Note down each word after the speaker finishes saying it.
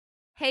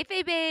Hey,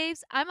 Faye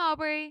Babes, I'm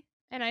Aubrie,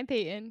 And I'm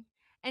Paiton.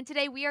 and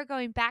today we are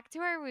going back to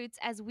our roots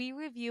as we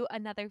review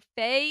another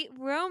Faye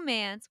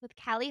romance with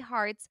Callie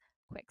Hart's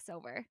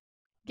Quicksilver.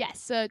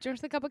 Yes, so drink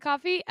us a cup of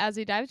coffee as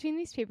we dive between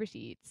these paper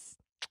sheets.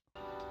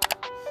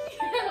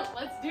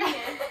 Let's do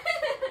this.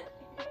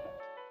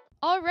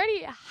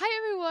 Alrighty, hi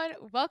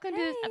everyone. Welcome to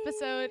this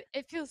episode.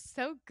 It feels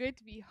so good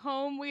to be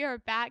home. We are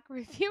back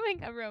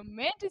reviewing a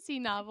romantasy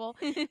novel,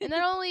 and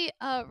not only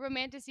a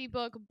romantasy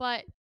book,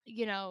 but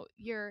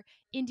your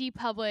indie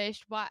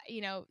published,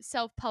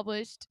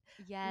 self-published.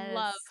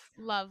 Love,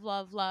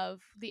 Yes. love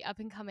the up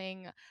and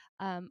coming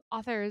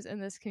authors in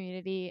this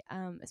community,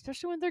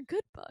 especially when they're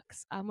good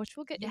books, which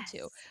we'll get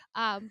into.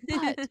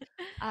 Yes.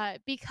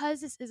 But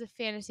because this is a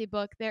fantasy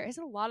book, there is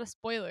a lot of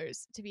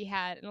spoilers to be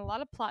had and a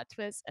lot of plot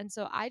twists. And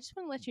so I just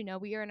want to let you know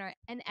we are in our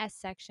NS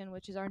section,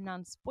 which is our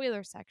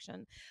non-spoiler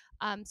section.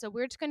 So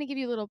we're just going to give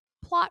you a little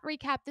plot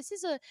recap. This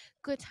is a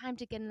good time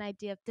to get an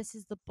idea if this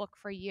is the book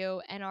for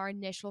you and our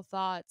initial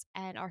thoughts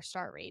and our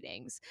star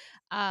ratings.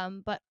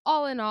 But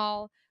all in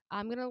all,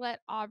 I'm going to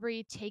let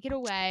Aubrie take it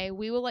away.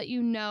 We will let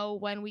you know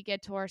when we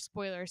get to our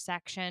spoiler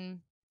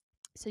section,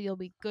 so you'll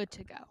be good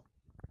to go.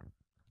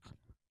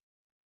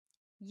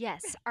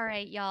 Yes. All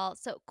right, y'all.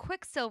 So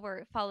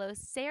Quicksilver follows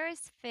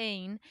Saris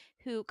Fane,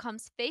 who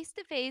comes face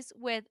to face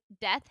with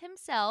Death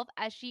himself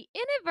as she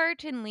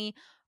inadvertently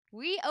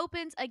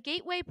reopens a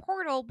gateway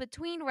portal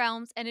between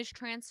realms and is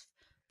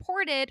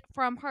transported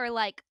from her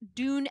like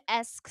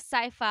Dune-esque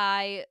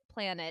sci-fi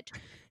planet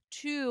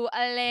to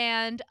a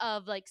land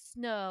of like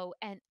snow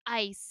and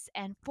ice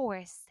and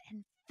forest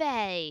and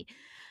fae.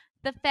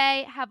 The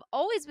fae have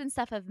always been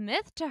stuff of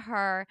myth to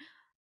her,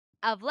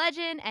 of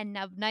legend and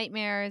of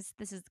nightmares.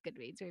 This is the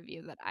Goodreads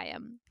review that I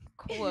am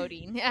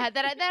quoting, that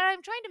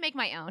I'm trying to make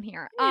my own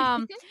here.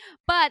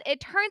 But it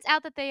turns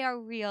out that they are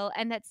real,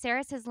 and that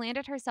Saris has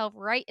landed herself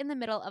right in the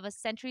middle of a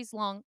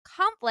centuries-long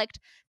conflict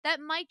that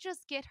might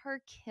just get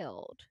her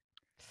killed.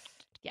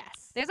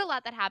 Yes. There's a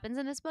lot that happens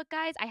in this book,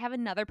 guys. I have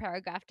another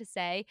paragraph to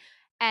say.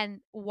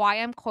 And why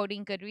I'm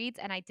quoting Goodreads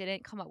and I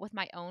didn't come up with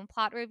my own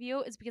plot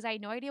review is because I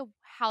had no idea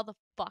how the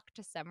fuck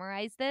to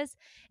summarize this.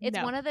 It's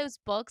No. one of those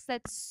books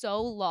that's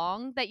so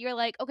long that you're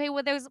like, okay,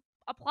 well, there's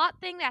a plot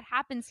thing that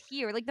happens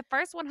here. Like the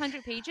first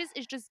 100 pages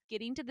is just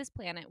getting to this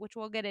planet, which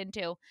we'll get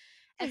into.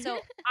 And so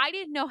I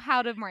didn't know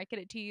how to market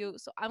it to you.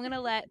 So I'm going to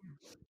let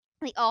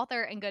the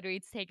author and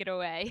Goodreads take it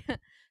away.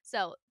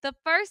 So, the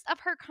first of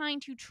her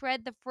kind to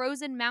tread the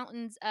frozen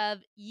mountains of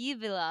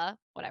Yvila,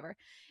 whatever.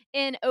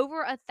 In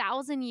over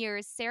 1,000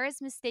 years,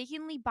 Saris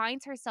mistakenly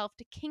binds herself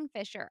to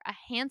Kingfisher, a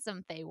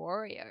handsome Fey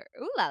warrior,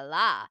 ooh la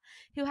la,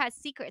 who has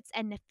secrets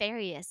and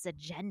nefarious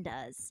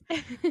agendas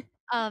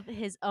of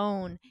his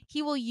own.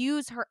 He will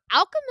use her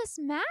alchemist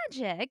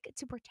magic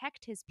to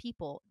protect his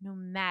people, no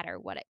matter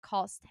what it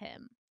cost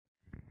him.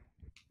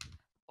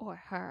 Or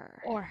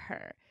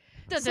her.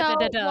 So,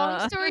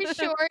 long story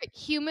short,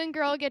 human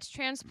girl gets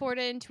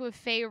transported into a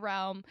Fey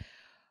realm,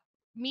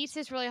 meets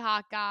this really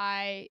hot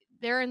guy.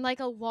 They're in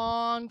like a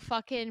long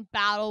fucking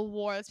battle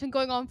war that's been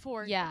going on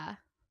for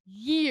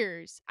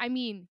years. I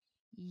mean,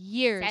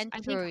 years.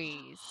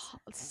 Centuries.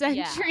 I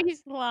think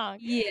centuries long.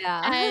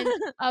 Yeah. And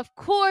of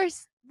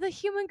course, the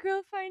human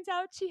girl finds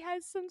out she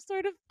has some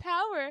sort of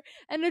power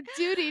and a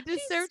duty to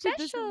She's serve to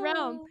this realm.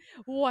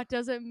 special. What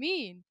does it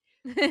mean?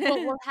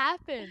 What will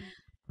happen?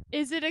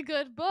 Is it a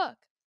good book?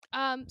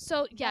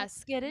 So yes,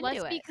 Let's get into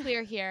let's be it.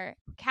 clear here.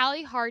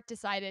 Callie Hart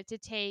decided to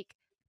take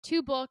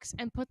 2 books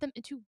and put them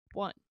into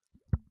one.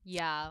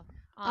 Yeah,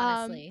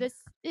 honestly. This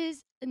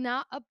is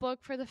not a book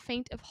for the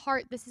faint of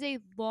heart. This is a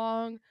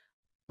long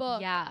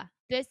book. Yeah.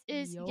 This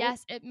is Yup.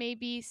 yes, it may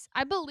be.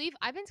 I believe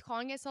I've been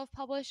calling it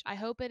self-published. I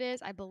hope it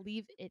is. I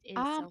believe it is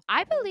self-published.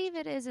 I believe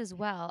it is as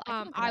well.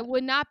 I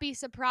would not be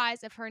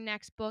surprised if her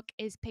next book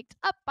is picked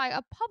up by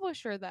a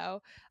publisher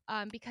though,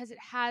 because it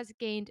has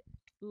gained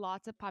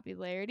lots of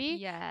popularity.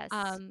 Yes.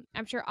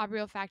 I'm sure Aubrie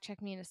will fact check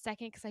me in a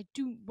second because I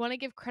do want to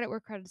give credit where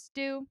credit's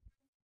due.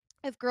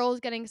 If Girl is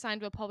getting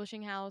signed to a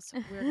publishing house,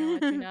 we're gonna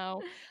let you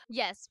know.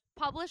 Yes,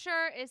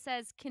 publisher, it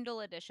says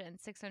Kindle edition,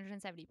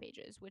 670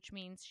 pages, which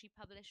means she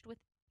published with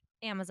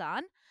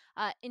Amazon.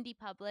 Indie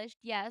published,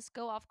 yes,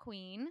 go off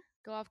queen.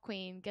 Go off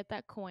queen, get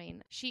that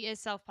coin. She is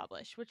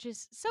self-published, which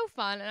is so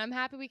fun, and I'm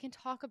happy we can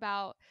talk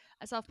about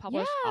a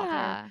self-published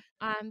author.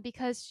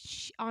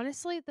 Because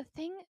honestly, the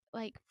thing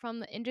like from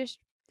the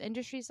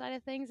industry side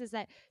of things is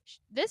that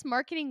this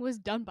marketing was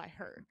done by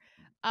her.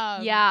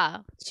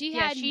 She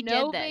had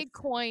no big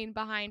coin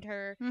behind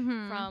her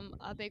from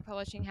a big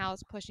publishing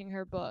house pushing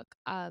her book.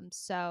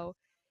 So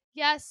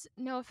yes,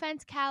 no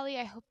offense, Callie.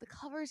 I hope the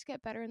covers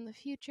get better in the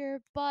future,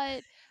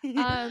 but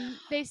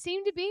they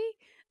seem to be,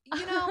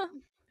 you know.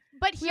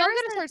 But we all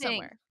got to start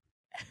somewhere.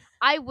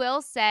 I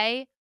will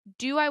say,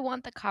 do I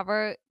want the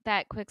cover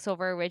that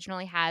Quicksilver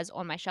originally has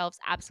on my shelves?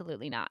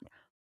 Absolutely not.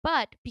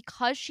 But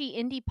because she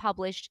indie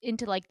published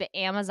into like the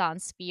Amazon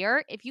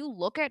sphere, if you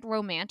look at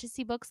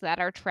romantasy books that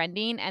are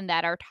trending and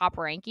that are top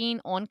ranking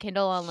on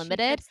Kindle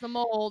Unlimited, she fits the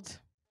mold.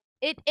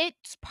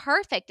 It's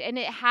perfect, and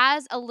it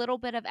has a little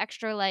bit of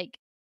extra like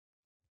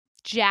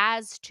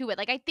jazz to it.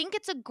 Like, I think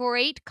it's a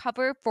great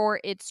cover for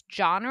its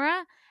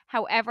genre.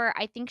 However,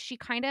 I think she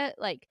kind of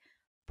like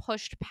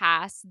pushed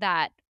past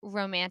that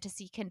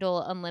romantasy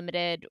Kindle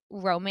Unlimited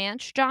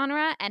romance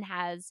genre and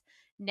has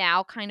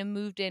now kind of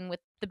moved in with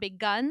the big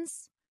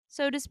guns,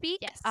 so to speak.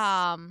 Yes.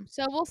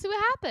 So we'll see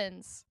what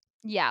happens.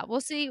 Yeah,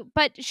 we'll see.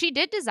 But she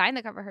did design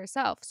the cover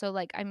herself. So,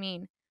 like, I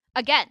mean,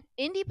 again,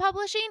 indie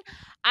publishing,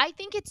 I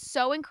think it's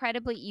so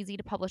incredibly easy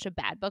to publish a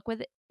bad book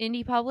with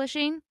indie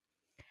publishing.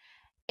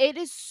 It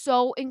is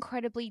so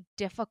incredibly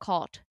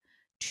difficult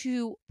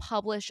to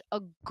publish a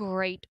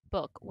great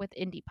book with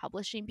indie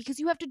publishing because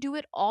you have to do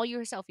it all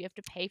yourself. You have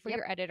to pay for Yep.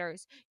 your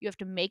editors, you have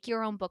to make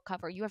your own book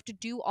cover, you have to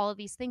do all of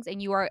these things,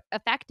 and you are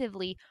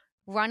effectively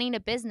running a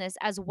business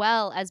as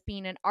well as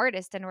being an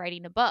artist and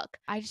writing a book.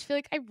 I just feel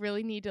like I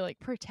really need to like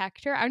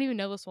protect her. I don't even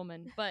know this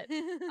woman, but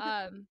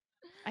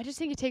I just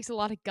think it takes a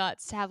lot of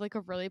guts to have like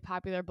a really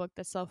popular book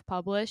that's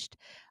self-published.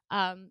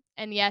 And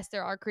yes,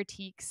 there are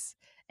critiques,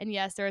 and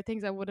yes, there are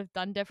things I would have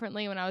done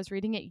differently when I was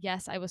reading it.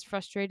 Yes, I was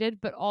frustrated,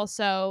 but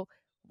also,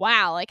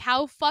 wow, like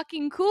how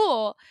fucking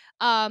cool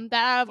that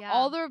out of Yeah.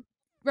 all the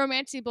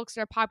romantic books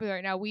that are popular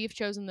right now, we've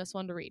chosen this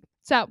one to read.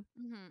 So,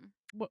 Mhm.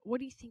 what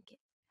do you think?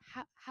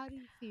 How do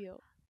you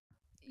feel?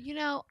 You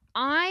know,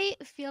 I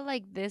feel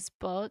like this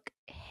book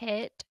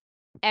hit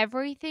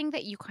everything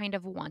that you kind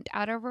of want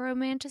out of a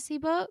romantasy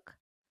book.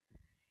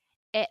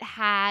 It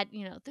had,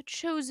 the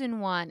chosen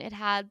one, it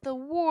had the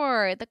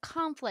war, the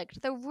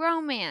conflict, the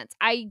romance.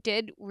 I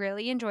did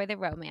really enjoy the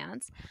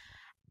romance.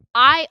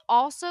 I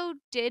also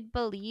did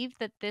believe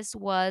that this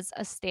was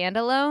a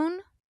standalone,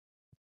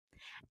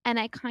 and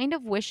I kind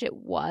of wish it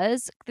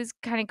was. This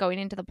kind of going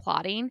into the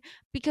plotting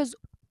because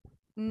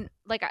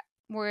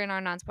we're in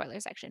our non-spoiler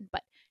section,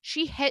 but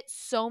she hit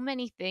so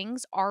many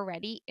things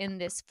already in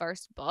this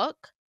first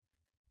book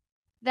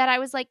that I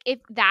was like,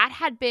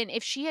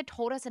 if she had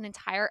told us an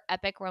entire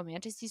epic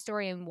romantasy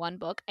story in one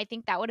book, I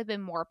think that would have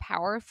been more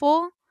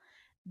powerful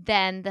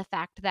than the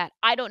fact that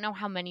I don't know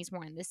how many's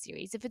more in this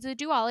series. If it's a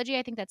duology,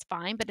 I think that's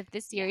fine. But if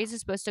this Yeah. series is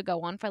supposed to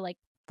go on for like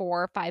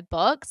 4 or 5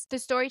 books, the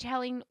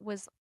storytelling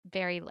was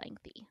very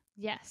lengthy.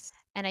 Yes.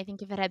 And I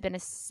think if it had been a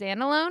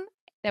standalone,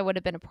 that would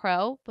have been a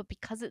pro. But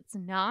because it's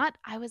not,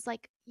 I was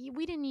like,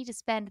 we didn't need to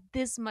spend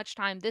this much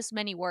time, this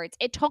many words.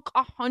 It took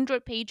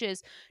 100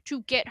 pages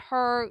to get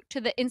her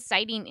to the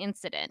inciting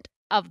incident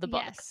of the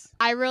book. Yes.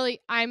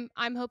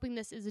 I'm hoping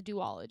this is a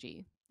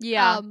duology.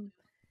 Yeah.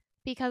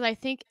 Because I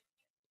think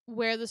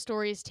where the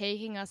story is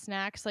taking us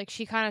next, like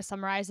she kind of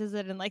summarizes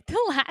it in like the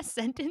last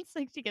sentence.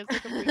 Like she gives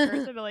like a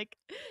precursor to like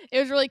it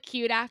was really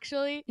cute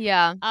actually.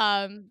 Yeah.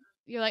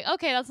 You're like,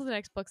 okay, that's what the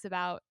next book's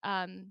about.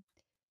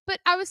 But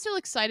I was still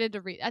excited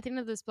to read. At the end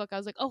of this book, I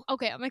was like, oh,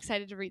 okay, I'm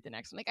excited to read the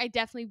next one. Like I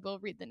definitely will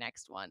read the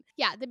next one.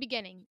 Yeah, the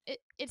beginning.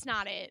 It's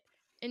not it.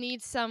 It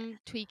needs some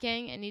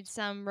tweaking, it needs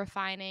some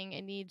refining,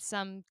 it needs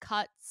some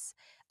cuts.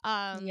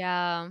 Um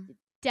Yeah.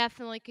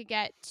 Definitely could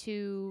get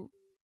to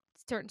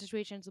certain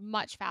situations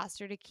much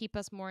faster to keep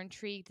us more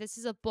intrigued. This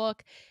is a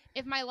book.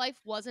 If my life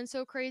wasn't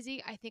so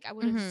crazy, I think I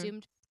would have Mhm.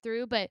 zoomed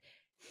through. But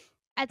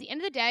at the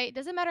end of the day, it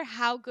doesn't matter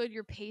how good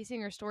your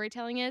pacing or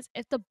storytelling is.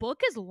 If the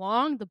book is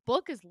long, the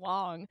book is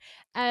long.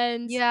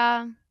 And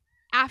Yeah.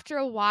 after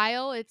a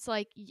while, it's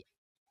like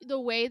the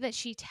way that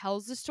she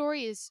tells the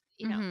story is,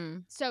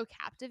 Mhm. so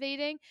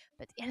captivating.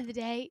 But at the end of the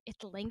day,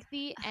 it's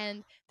lengthy.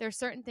 And there's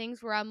certain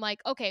things where I'm like,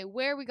 okay,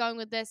 where are we going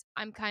with this?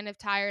 I'm kind of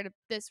tired of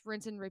this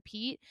rinse and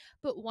repeat.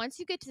 But once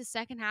you get to the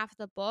second half of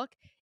the book,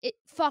 it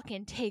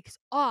fucking takes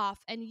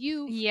off and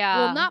you will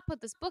Yeah. not put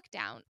this book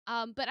down.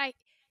 But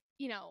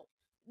you know,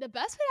 the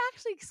best way to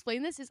actually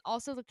explain this is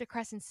also like the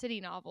Crescent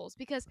City novels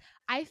because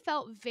I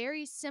felt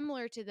very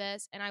similar to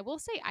this, and I will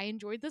say I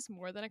enjoyed this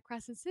more than a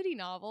Crescent City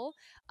novel.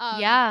 Um,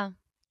 Yeah.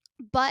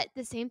 but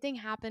the same thing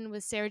happened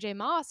with Sarah J.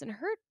 Maas and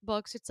her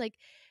books. It's like,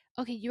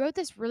 okay, you wrote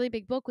this really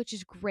big book, which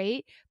is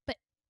great, but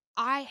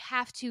I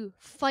have to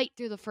fight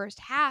through the first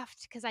half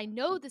because I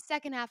know the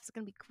second half is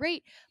going to be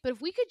great. But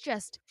if we could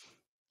just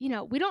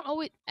we don't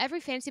always, every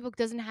fantasy book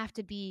doesn't have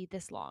to be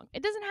this long.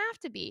 It doesn't have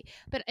to be.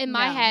 But in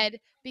my No. head,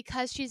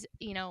 because she's,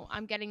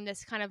 I'm getting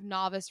this kind of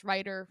novice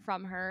writer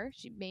from her.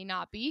 She may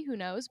not be, who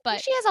knows? I think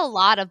But she has a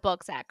lot of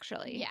books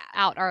actually yeah.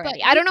 out But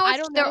already. I don't know I if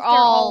don't know they're if they're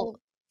all all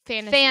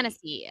fantasy.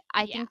 fantasy.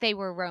 I Yeah. think they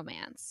were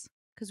romance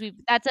because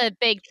that's a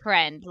big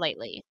trend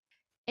lately.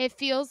 It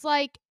feels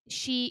like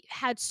she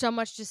had so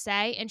much to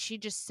say and she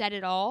just said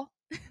it all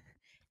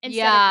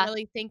instead of Yeah.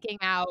 really thinking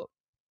out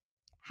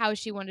how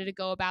she wanted to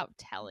go about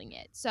telling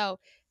it. So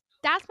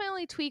that's my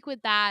only tweak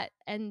with that,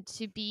 and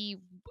to be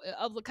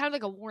kind of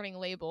like a warning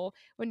label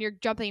when you're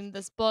jumping into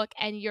this book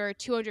and you're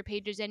 200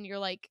 pages in, you're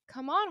like,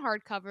 come on,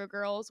 hardcover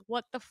girls,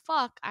 what the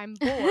fuck, I'm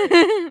bored.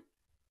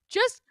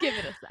 Just give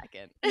it a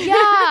second.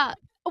 Yeah.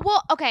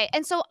 Well, okay,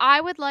 and so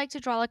I would like to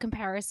draw a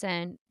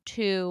comparison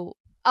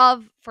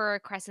for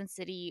Crescent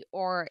City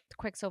or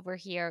Quicksilver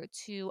here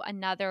to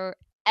another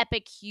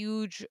epic,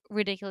 huge,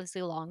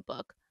 ridiculously long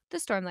book, The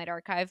Stormlight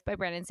Archive by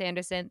Brandon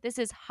Sanderson. This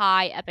is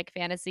high epic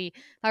fantasy.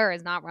 There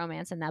is not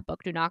romance in that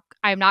book.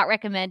 I'm not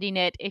recommending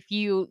it if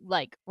you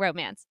like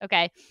romance,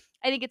 okay?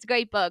 I think it's a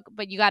great book,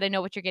 but you got to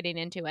know what you're getting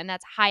into, and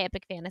that's high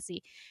epic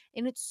fantasy.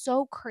 And it's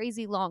so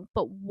crazy long,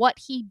 but what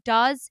he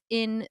does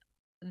in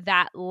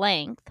that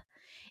length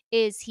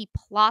is he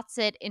plots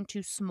it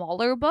into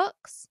smaller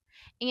books,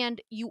 and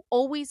you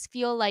always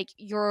feel like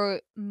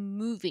you're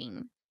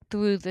moving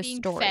through the Being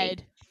story.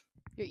 fed.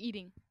 You're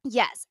eating.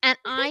 Yes, and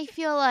I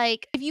feel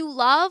like if you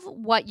love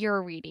what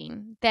you're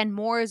reading, then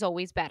more is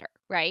always better,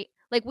 right?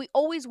 Like we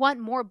always want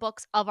more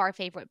books of our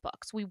favorite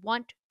books. We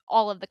want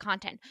all of the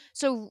content.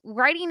 So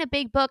writing a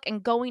big book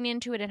and going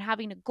into it and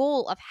having a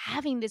goal of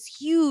having this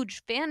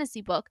huge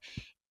fantasy book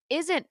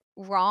isn't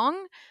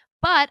wrong,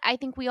 but I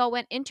think we all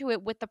went into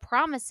it with the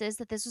promises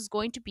that this was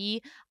going to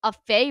be a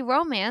fae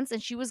romance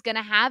and she was going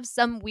to have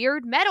some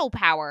weird metal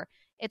power.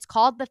 It's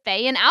called the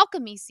Fae and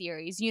Alchemy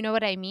series. You know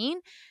what I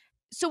mean?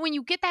 So when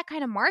you get that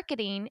kind of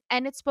marketing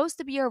and it's supposed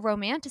to be a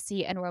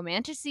romantasy, and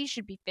romantasy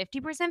should be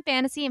 50%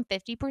 fantasy and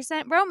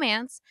 50%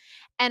 romance,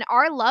 and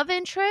our love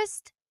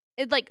interest,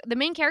 like the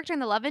main character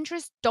and the love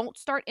interest don't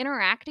start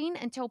interacting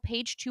until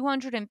page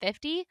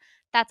 250,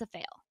 that's a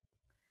fail.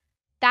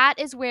 That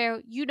is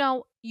where,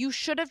 you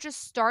should have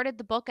just started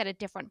the book at a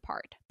different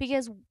part,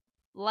 because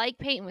like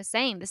Peyton was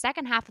saying, the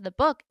second half of the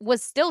book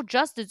was still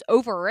just as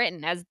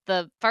overwritten as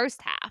the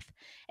first half.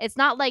 It's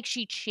not like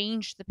she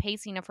changed the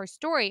pacing of her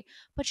story,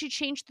 but she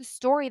changed the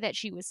story that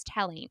she was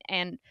telling.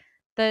 And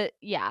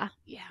Yeah.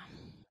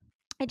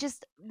 I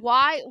just,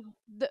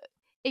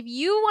 if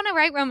you want to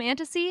write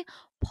romantasy,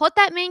 put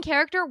that main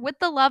character with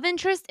the love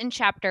interest in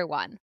chapter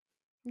 1.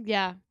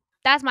 Yeah.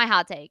 That's my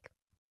hot take.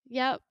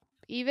 Yep.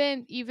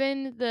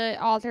 Even the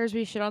authors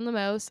we shit on the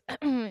most,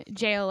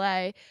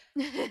 JLA.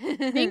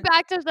 Think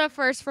back to the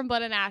first From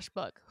Blood and Ash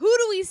book. Who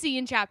do we see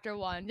in chapter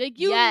 1? Like,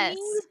 you Yes.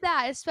 need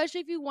that,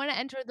 especially if you want to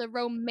enter the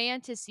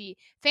romantasy.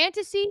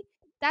 Fantasy,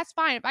 that's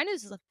fine. If I know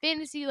this is a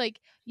fantasy, like,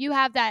 you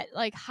have that,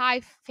 like, high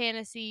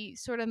fantasy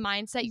sort of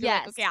mindset. You're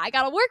like, Yes. okay, I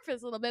gotta work for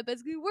this a little bit, but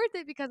it's gonna be worth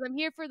it because I'm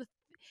here for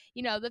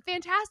the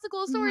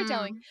fantastical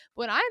storytelling. Mhm.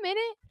 When I'm in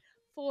it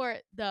for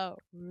the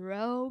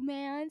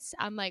romance,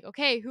 I'm like,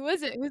 okay, who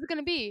is it? Who's it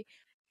gonna be?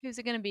 Who's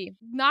it going to be?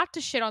 Not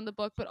to shit on the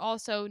book, but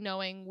also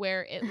knowing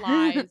where it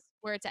lies,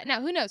 where it's at.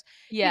 Now, who knows?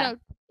 Yeah.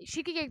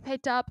 She could get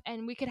picked up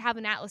and we could have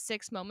an Atlas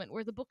 6 moment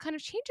where the book kind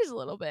of changes a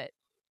little bit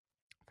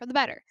for the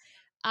better.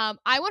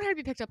 I want her to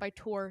be picked up by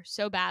Tor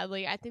so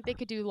badly. I think they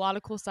could do a lot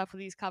of cool stuff with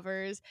these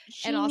covers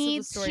and also the She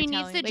needs storytelling.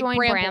 to Like join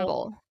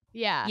Bramble.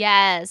 Yeah.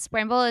 Yes,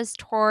 Bramble is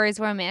Tor's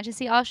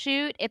romantasy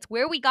offshoot. It's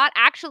where we got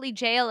actually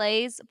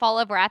JLA's Fall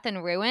of Wrath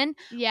and Ruin,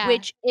 Yeah.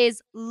 which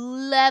is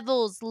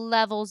levels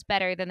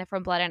better than the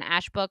From Blood and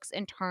Ash books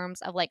in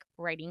terms of like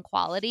writing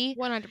quality.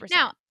 100%.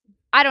 Now,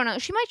 I don't know.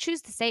 She might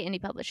choose to stay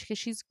indie published because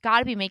she's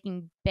got to be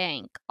making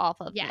bank off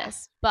of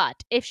this.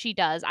 But if she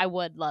does, I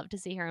would love to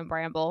see her in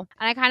Bramble.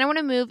 And I kind of want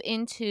to move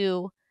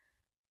into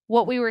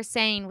what we were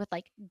saying with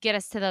like get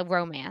us to the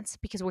romance,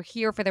 because we're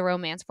here for the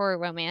romance, for a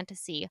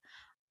romantasy.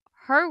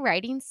 Her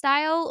writing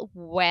style,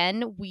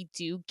 when we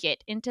do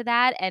get into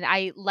that, and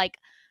I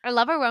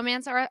love a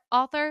romance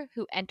author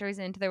who enters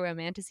into the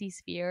romantasy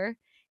sphere,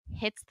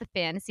 hits the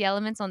fantasy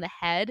elements on the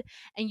head,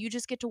 and you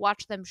just get to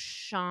watch them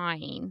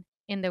shine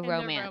in the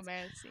romance.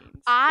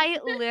 Scenes. I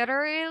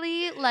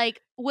literally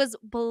was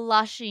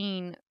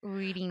blushing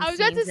reading. I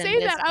was about to say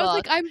that. I was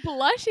like, I'm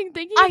blushing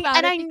thinking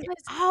about it because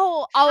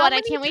and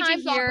I can't wait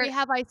to hear. Aubrie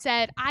have I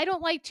said I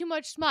don't like too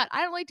much smut?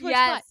 I don't like too much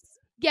smut.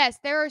 Yes,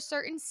 there are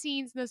certain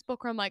scenes in this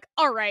book where I'm like,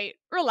 all right,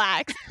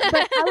 relax. But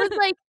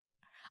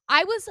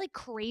I was like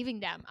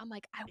craving them. I'm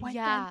like, I want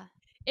them.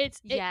 It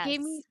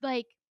gave me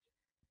like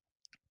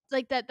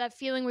that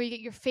feeling where you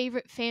get your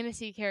favorite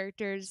fantasy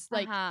characters.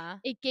 Like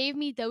it gave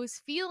me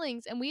those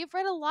feelings. And we have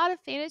read a lot of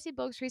fantasy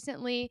books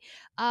recently.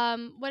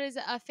 What is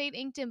it? Fate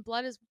Inked in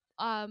Blood is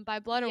by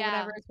Blood or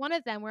whatever. It's one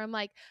of them where I'm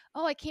like,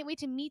 oh, I can't wait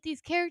to meet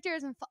these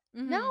characters. And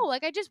no,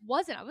 like I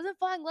wasn't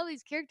falling in love with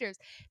these characters.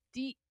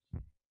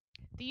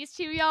 These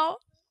two, y'all,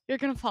 you're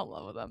gonna fall in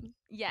love with them.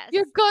 Yes.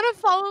 You're gonna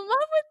fall in love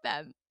with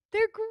them.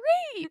 They're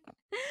great.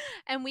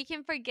 And we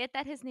can forget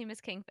that his name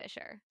is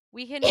Kingfisher.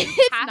 We can move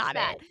past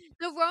that.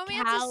 The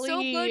romance is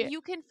so good,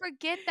 you can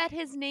forget that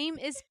his name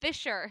is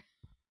Fisher.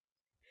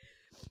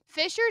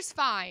 Fisher's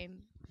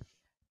fine.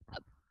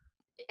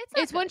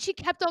 It's when she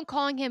kept on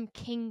calling him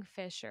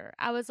Kingfisher.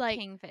 I was like,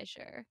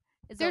 Kingfisher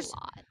is a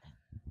lot.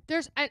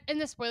 There's in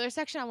the spoiler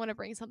section, I want to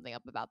bring something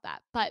up about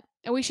that,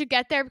 and we should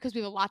get there because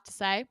we have a lot to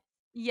say.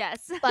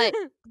 Yes, but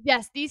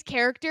yes, these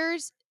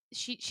characters,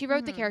 she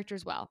wrote the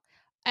characters well.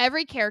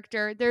 Every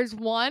character. There's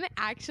one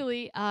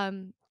actually,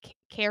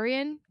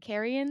 Carrion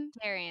Swift.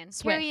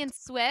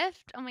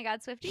 Oh my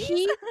God,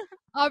 Swifties.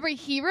 Aubrie,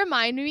 he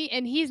reminded me,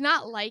 and he's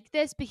not like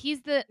this, but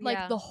he's the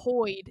the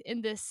Hoyd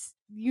in this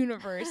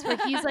universe, where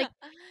he's like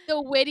the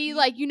witty,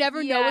 like you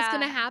never know what's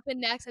gonna happen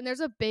next, and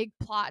there's a big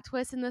plot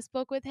twist in this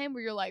book with him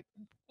where you're like,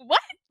 what?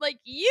 Like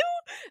you?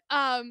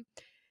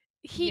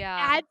 he Yeah.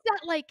 adds that,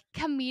 like,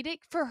 comedic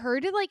for her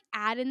to, like,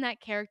 add in that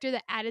character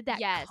that added that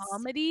Yes.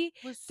 comedy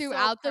Was so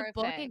throughout the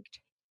book and perfect.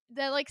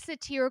 the, like,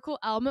 satirical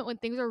element when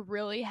things are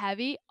really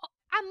heavy.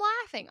 I'm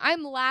laughing.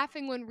 I'm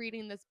laughing when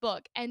reading this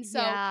book, and so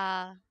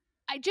Yeah.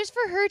 I just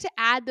for her to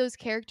add those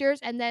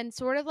characters and then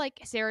sort of like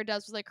Sarah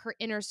does with like her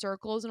inner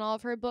circles in all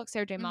of her books,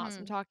 Sarah J. Maas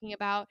I'm Mhm. talking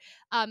about,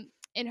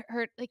 in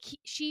her like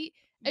she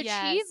achieves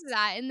Yes.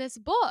 that in this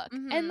book,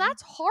 and Mhm.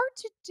 that's hard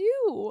to do.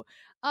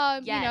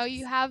 You know, you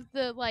Yes. have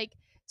the like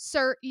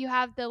you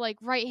have the like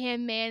right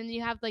hand man, and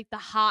you have like the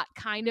hot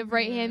kind of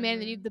right hand man,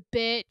 and then you have Mhm. the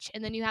bitch,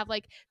 and then you have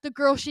like the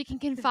girl she can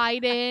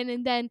confide in,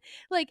 and then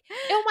like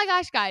oh my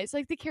gosh, guys,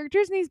 like the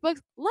characters in these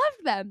books, love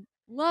them,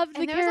 love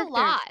the And there's a characters.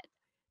 lot.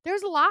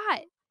 There's a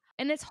lot,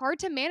 and it's hard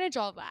to manage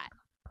all that.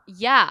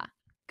 Yeah.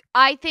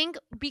 I think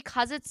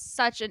because it's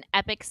such an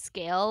epic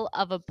scale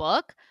of a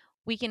book,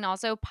 we can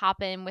also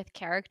pop in with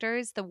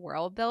characters, the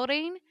world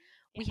building. Yeah.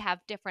 We have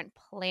different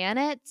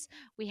planets.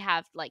 We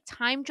have like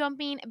time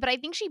jumping, but I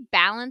think she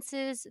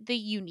balances the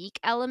unique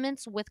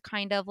elements with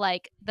kind of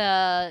like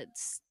the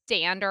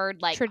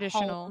standard like home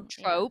Traditional,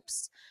 yeah.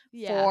 tropes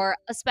Yeah. for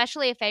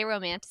especially a Fae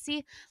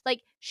romantasy.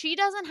 Like she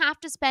doesn't have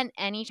to spend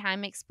any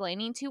time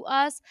explaining to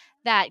us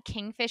that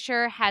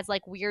Kingfisher has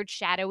like weird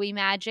shadowy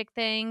magic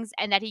things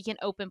and that he can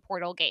open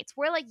portal gates.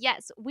 We're like,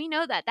 yes, we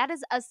know that. That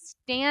is a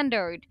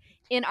standard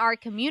in our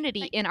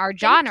community, Like, in our "Thank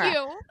genre.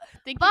 you.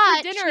 Thank you for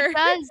But she dinner."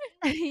 does,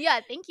 yeah,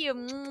 thank you.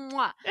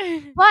 Mwah.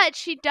 But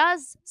she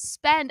does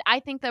spend,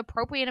 I think, the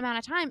appropriate amount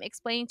of time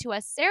explaining to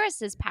us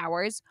Ceres's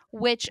powers,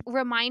 which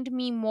remind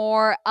me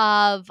more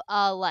of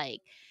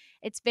like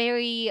it's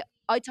very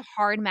it's a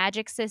hard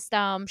magic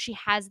system. She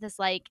has this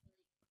like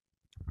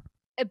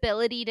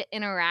ability to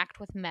interact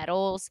with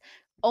metals,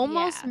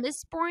 almost Yeah.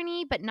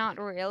 Mistborny, but not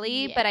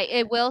really. But I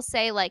Yeah. will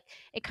say, like,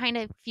 it kind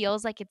of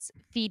feels like it's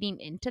feeding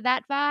into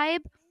that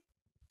vibe.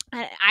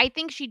 And I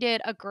think she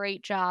did a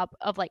great job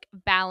of like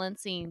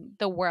balancing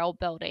the world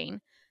building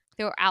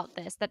throughout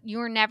this, that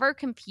you're never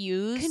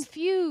confused.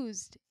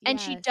 Confused. And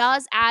she Yes.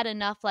 does add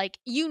enough like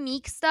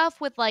unique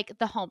stuff with like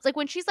the homes. Like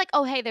when she's like,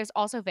 "Oh, hey, there's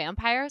also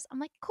vampires." I'm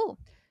like, "Cool.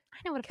 I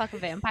know what a fuck a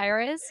vampire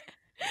is."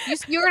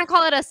 You're gonna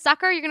call it a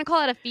sucker? You're gonna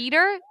call it a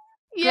feeder?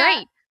 Yeah.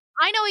 Great.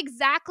 I know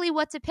exactly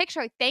what to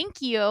picture.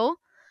 Thank you.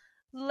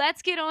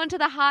 Let's get on to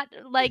the hot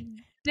like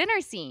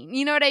dinner scene.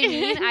 You know what I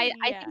mean? I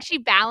Yeah. think she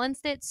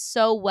balanced it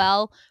so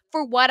well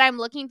for what I'm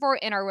looking for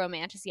in a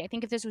romantasy. I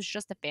think if this was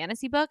just a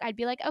fantasy book, I'd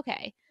be like,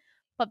 okay.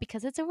 But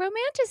because it's a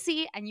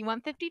romantasy and you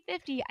want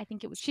 50-50, I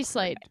think it was She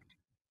slayed. perfect.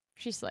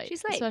 She slayed,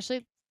 She's late.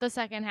 especially the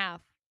second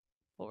half,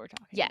 what we're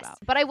talking Yes. about.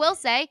 But I will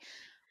say,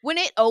 when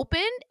it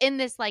opened in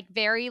this like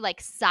very like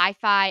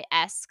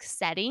sci-fi-esque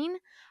setting,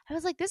 I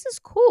was like, this is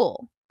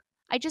cool.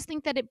 I just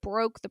think that it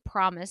broke the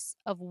promise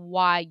of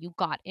why you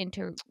got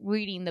into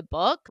reading the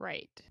book.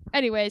 Right.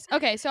 Anyways,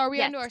 okay, so are we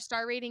Yes. on to our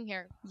star rating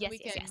here? Yes, We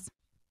yes, can yes.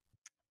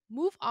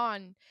 move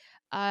on.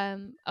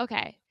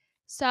 Okay.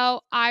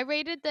 So I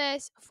rated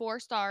this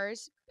 4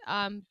 stars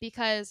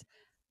because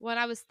when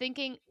I was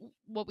thinking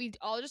what we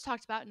all just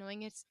talked about,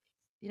 knowing it's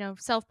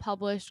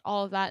self-published,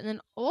 all of that, and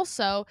then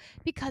also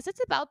because it's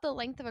about the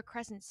length of a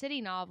Crescent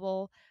City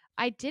novel,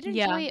 I did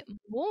Yeah. enjoy it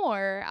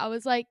more. I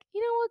was like,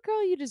 you know what,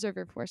 girl, you deserve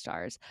your 4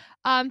 stars.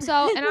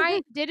 So and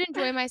I did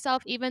enjoy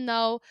myself even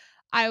though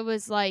I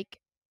was like,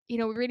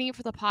 reading it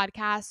for the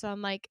podcast. So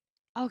I'm like,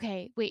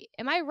 okay, wait,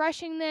 am I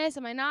rushing this?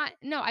 Am I not?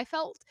 No, I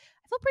felt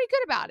pretty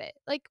good about it.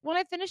 Like when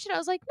I finished it, I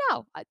was like,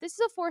 no, this is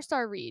a 4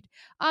 star read.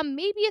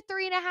 Maybe a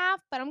 3.5,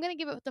 but I'm gonna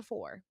give it the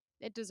 4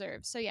 it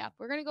deserves. So yeah,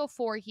 we're gonna go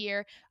 4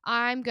 here.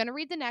 I'm gonna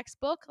read the next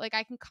book. Like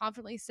I can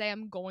confidently say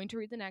I'm going to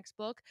read the next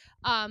book.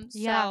 Yeah.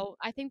 So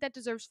I think that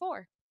deserves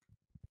 4.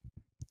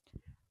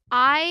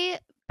 I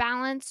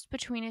balanced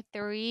between a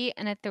 3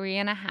 and a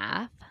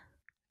 3.5.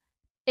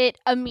 It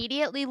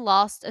immediately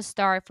lost a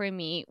star for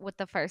me with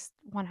the first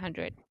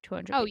 100,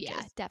 200 Oh yeah,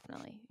 pages.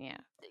 definitely. Yeah.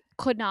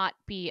 Could not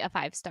be a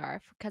 5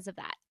 star because of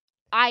that.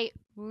 I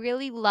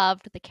really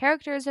loved the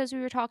characters as we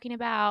were talking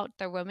about,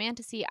 the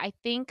romantasy. I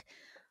think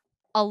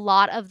a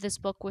lot of this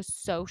book was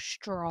so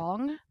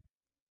strong,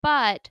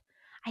 but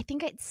I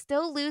think it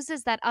still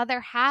loses that other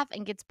half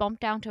and gets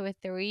bumped down to a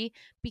 3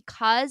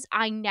 because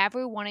I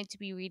never wanted to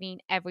be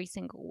reading every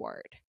single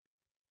word.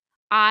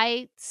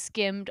 I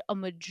skimmed a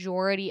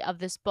majority of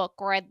this book,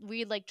 or I'd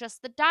read like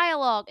just the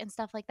dialogue and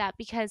stuff like that,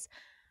 because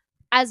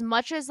as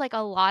much as like a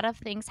lot of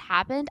things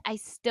happened, I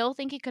still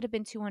think it could have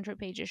been 200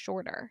 pages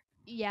shorter.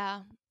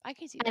 Yeah, I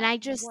can see And that I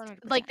just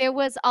like 100%. there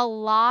was a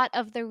lot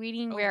of the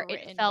reading where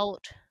Overwritten.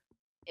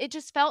 it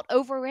just felt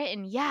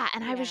overwritten. Yeah,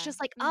 and I was Yeah. just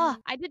like,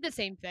 I did the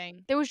same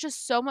thing. there was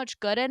just so much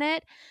good in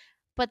it.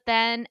 But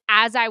then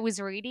as I was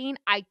reading,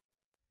 I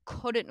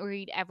couldn't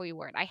read every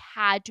word. I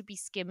had to be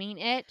skimming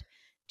it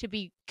to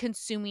be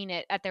consuming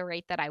it at the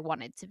rate that I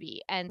wanted to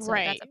be. And so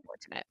that's Right.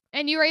 unfortunate.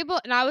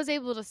 And I was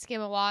able to skim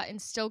a lot and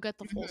still get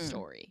the full Mhm.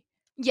 story.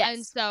 And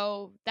Yes.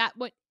 so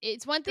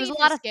it's one There thing was if a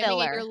you're lot of skimming and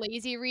you're filler.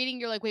 lazy reading,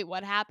 you're like, wait,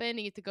 what happened? And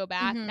you have to go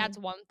back. That's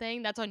Mhm. one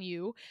thing. That's on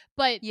you.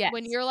 But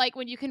when Yes. you're like,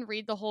 when you can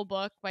read the whole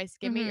book by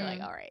skimming, you're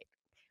like, Mhm. all right,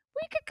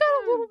 we could cut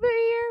a little bit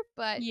here.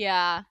 but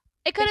Yeah.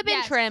 It could have been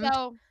yes. trimmed.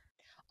 So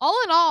all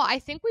in all, I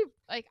think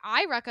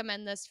I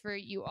recommend this for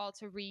you all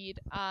to read.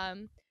 For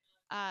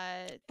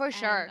And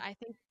sure.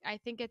 I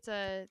think it's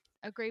a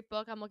great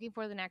book. I'm looking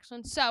for the next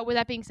one. So with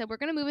that being said, we're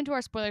gonna move into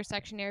our spoiler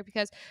section here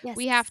because Yes.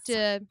 we have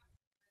to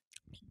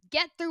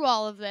get through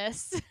all of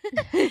this.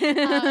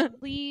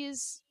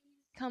 Please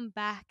come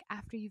back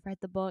after you've read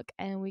the book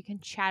and we can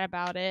chat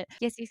about it.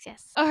 Yes, yes,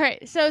 yes. All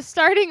right, so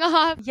starting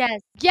off, Yes.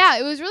 yeah,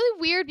 it was really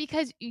weird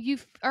because you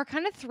are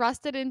kind of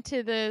thrusted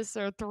into this,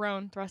 or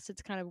thrown.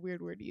 Thrusted's kind of a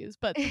weird word to use,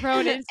 but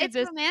thrown into It's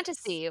this.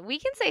 romantasy. We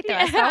can say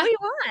thrust all Yeah, we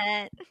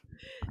want.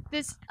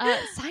 this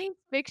science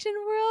fiction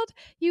world.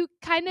 You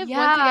kind of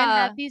once again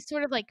have Yeah. these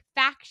sort of like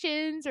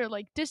factions or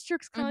like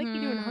districts, kind of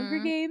like you do in Hunger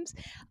Mhm. Games.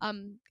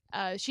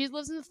 She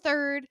lives in the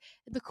third,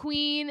 the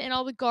queen and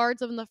all the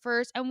guards live in the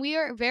first, and we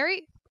are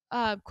very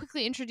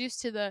quickly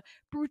introduced to the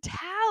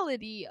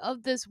brutality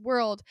of this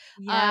world.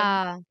 Um,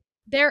 Yeah.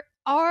 there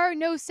are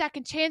no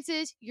second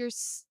chances.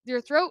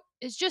 Your throat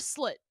is just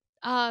slit.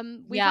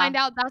 We Yeah. find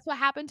out that's what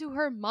happened to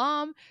her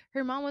mom.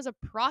 Her mom was a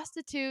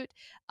prostitute.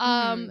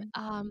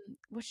 Mhm.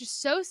 Which is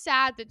so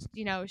sad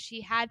that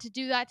she had to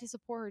do that to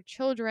support her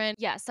children.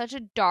 Yeah, such a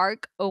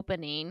dark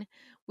opening.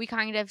 We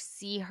kind of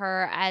see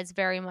her as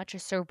very much a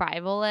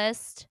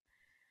survivalist,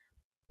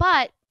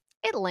 but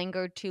it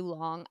lingered too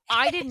long.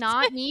 I did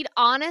not need,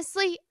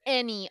 honestly,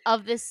 any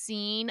of the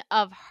scene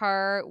of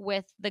her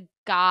with the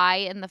guy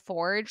in the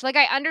forge. Like,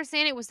 I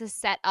understand it was to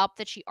set up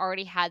that she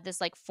already had this,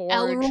 like, forge,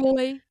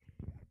 Elroy.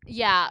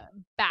 yeah,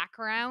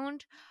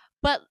 background,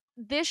 but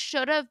this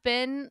should have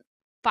been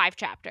 5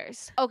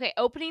 chapters. Okay,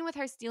 opening with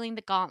her stealing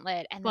the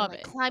gauntlet and then, Love like,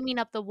 it. climbing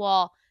up the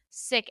wall,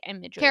 sick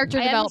imagery. Character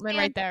I development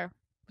right understand. there.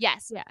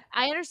 Yes. Yeah.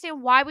 I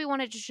understand why we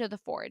wanted to show the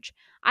forge.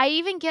 I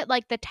even get,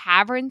 like, the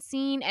tavern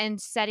scene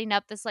and setting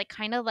up this, like,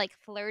 kind of, like,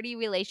 flirty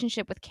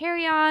relationship with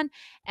Carry On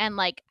and,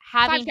 like,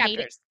 5 having Hayden.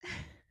 chapters.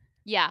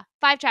 Yeah,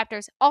 5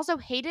 chapters. Also,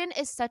 Hayden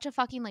is such a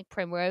fucking, like,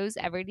 Primrose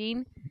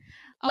Everdeen.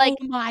 Oh Like,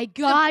 my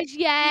the gosh, he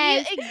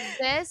yes.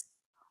 exists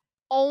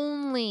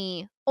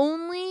only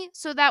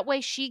so that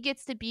way she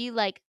gets to be,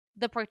 like,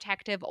 the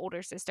protective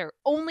older sister,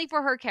 only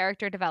for her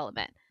character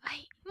development.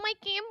 My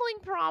gambling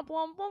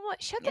problem.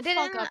 What? Shut the It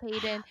fuck didn't up,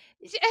 Hayden.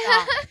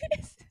 stop.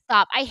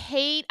 Stop. I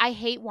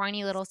hate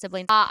whiny little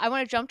siblings. I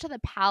wanna jump to the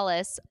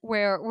palace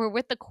where we're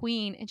with the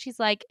queen, and she's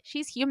like,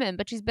 "She's human,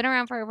 but she's been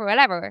around for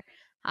whatever.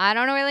 I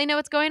don't really know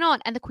what's going on."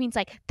 And the queen's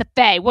like, "The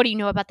Fae, what do you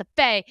know about the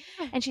Fae?"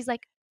 And she's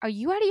like, "Are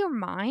you out of your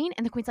mind?"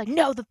 And the queen's like,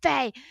 "No, the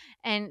Fae."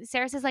 And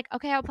Sarah says like,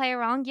 "Okay, I'll play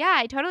along. Yeah,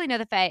 I totally know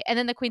the Fae." And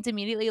then the queen's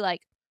immediately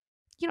like,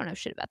 "You don't know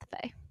shit about the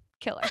Fae.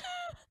 Kill her."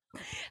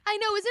 I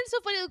know, isn't it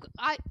so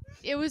funny?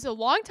 It was a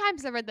long time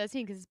since I read that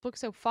scene because this book's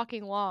so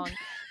fucking long.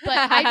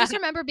 But I just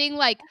remember being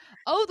like,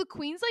 "Oh, the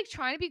queen's like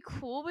trying to be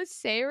cool with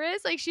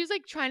Saris. Like she was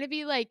like trying to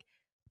be like,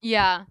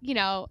 Yeah.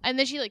 and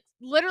then she like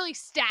literally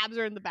stabs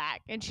her in the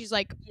back, and she's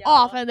like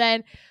off. Yeah. And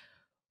then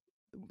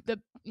the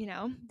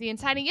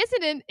inciting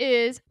incident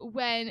is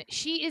when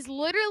she is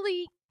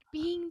literally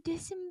being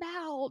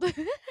disemboweled,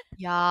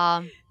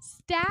 Yeah.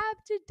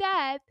 stabbed to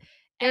death,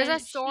 There's a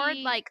and sword,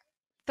 she like,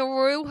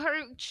 through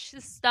her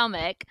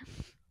stomach.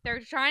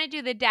 They're trying to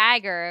do the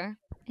dagger,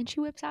 and she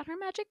whips out her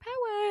magic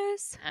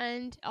powers.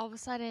 And all of a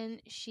sudden,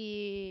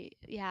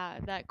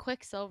 that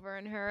quicksilver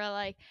in her,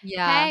 like,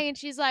 Yeah. hey, and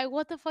she's like,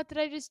 what the fuck did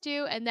I just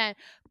do? And then,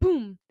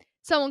 boom,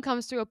 someone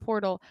comes through a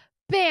portal.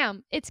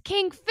 Bam, it's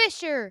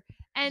Kingfisher.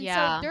 And so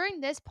Yeah. during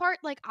this part,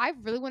 like, I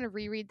really want to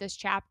reread this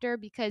chapter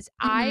because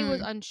I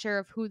was Mhm. unsure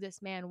of who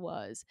this man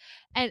was.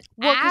 And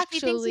Well, because she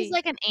thinks he's actually,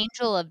 like an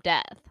angel of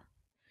death.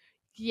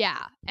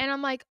 yeah. And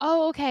I'm like,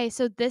 oh, okay,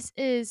 so this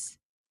is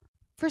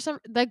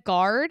the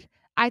guard.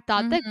 I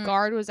thought the Mhm.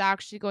 guard was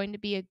actually going to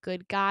be a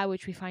good guy,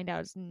 which we find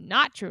out is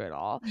not true at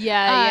all.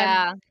 Yeah, Um,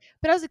 yeah.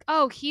 but I was like,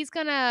 oh, he's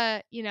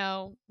gonna,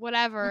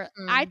 whatever.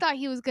 I Mhm. thought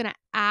he was gonna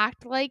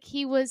act like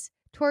he was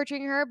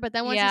torturing her, but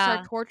then once he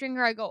started Yeah. torturing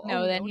her, I go, oh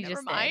No, then no, he never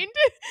just did. mind.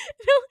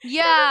 No, never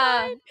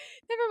Yeah. mind.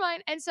 Never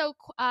mind. And so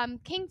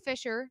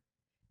Kingfisher,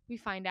 we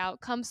find out,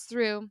 comes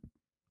through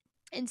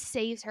and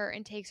saves her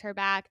and takes her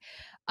back.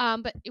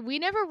 But we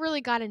never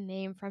really got a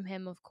name from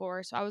him, of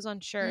course. So I was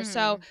unsure.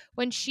 So Mm.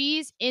 when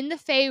she's in the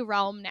Fey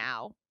realm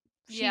now,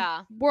 she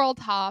Yeah. world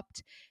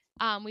hopped.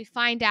 We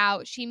find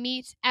out she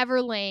meets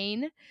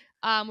Everlane,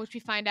 which we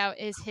find out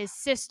is his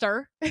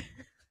sister.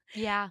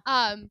 Yeah.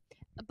 um,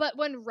 but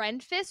when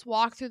Renfis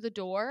walked through the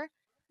door,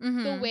 the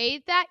Mhm. way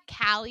that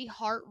Callie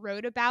Hart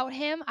wrote about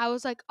him, I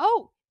was like,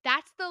 oh,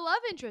 that's the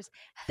love interest.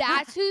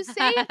 That's who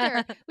saved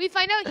her. We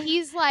find out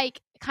he's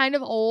like kind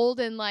of old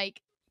and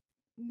like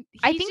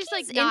I he's think just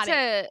like he's not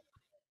it.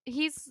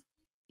 into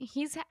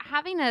he's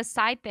having a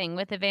side thing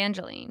with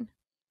Evangeline.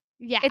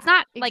 Yeah, It's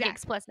not, like, exactly.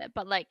 explicit,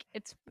 but, like,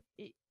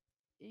 Y-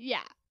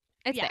 Yeah,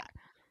 it's yeah.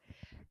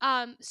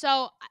 there.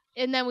 So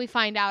and then we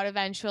find out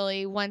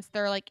eventually once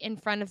they're like in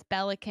front of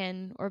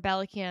Belican or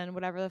Belican,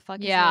 whatever the fuck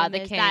his Yeah, name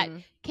the is, that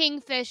king.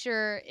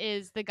 Kingfisher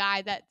is the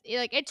guy that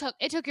like it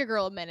took your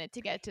girl a minute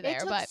to get to It there,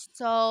 took but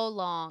so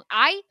long.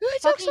 I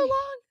it took so fucking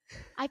long.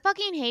 I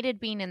fucking hated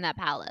being in that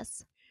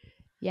palace.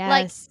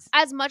 Like, Yes.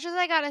 as much as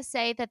I gotta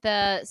say that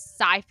the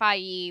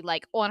sci-fi,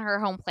 like, on her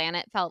home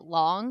planet felt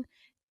long,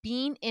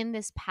 being in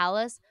this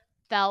palace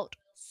felt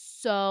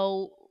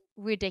so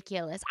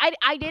ridiculous.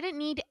 I didn't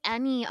need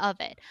any of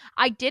it.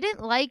 I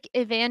didn't like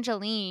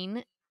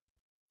Evangeline.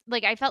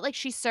 Like, I felt like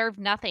she served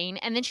nothing,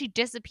 and then she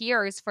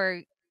disappears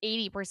for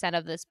 80%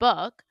 of this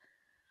book.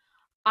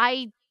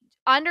 I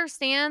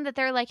understand that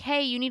they're like,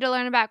 "Hey, you need to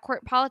learn about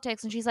court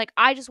politics," and she's like,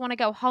 "I just wanna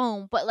go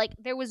home," but, like,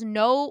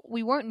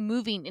 we weren't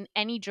moving in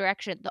any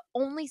direction. The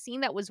only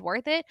scene that was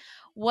worth it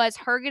was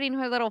her getting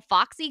her little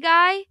foxy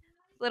guy, her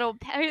little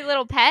pet, her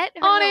little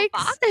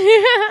Onyx. fox,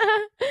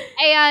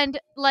 and,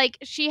 like,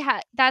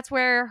 that's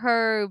where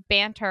her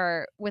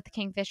banter with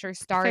Kingfisher Fisher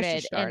started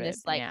in started.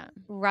 this, like, Yeah.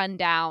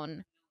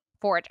 rundown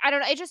forge. I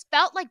don't know, it just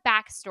felt like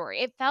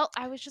backstory.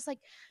 I was just like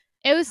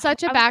It was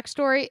such a I was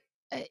backstory.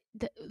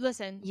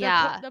 Listen,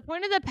 Yeah. the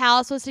point of the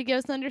palace was to give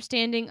us an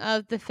understanding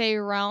of the Fey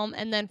realm,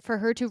 and then for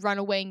her to run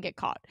away and get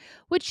caught,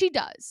 which she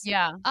does.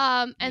 Yeah.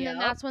 And then Yep.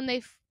 that's when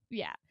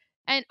yeah,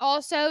 and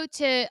also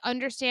to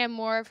understand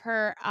more of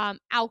her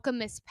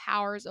alchemist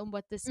powers and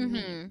what this Mhm.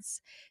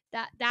 means.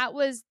 That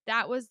was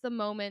the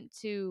moment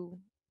to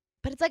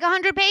But it's like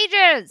 100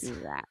 pages. do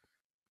that.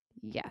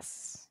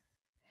 Yes.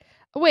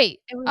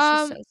 Wait, It was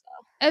just so slow.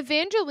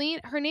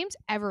 Evangeline, her name's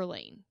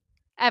Everlane.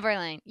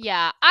 Everlane.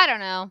 Yeah, I don't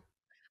know.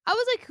 I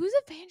was like, who's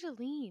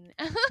Evangeline?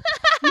 I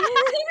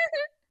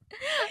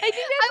think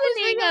that's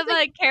the I name was of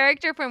like, a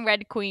character from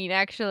Red Queen,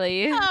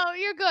 actually. oh,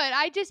 you're good.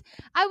 I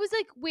was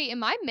like, wait,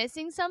 am I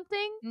missing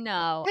something?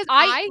 No, Because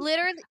I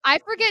literally I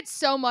forget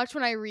so much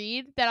when I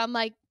read that I'm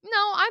like,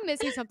 no, I'm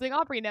missing something.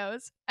 Aubrie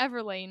knows.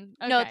 Everlane.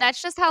 no, Okay.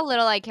 that's just how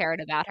little I cared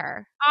about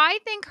her. I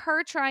think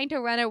her trying to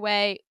run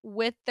away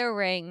with the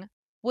ring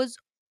was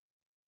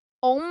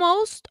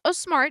almost a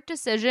smart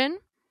decision.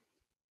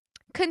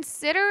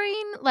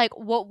 Considering, like,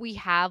 what we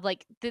have,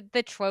 like,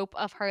 the trope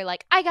of her,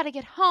 like, "I gotta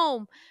get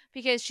home,"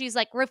 because she's,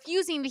 like,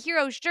 refusing the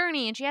hero's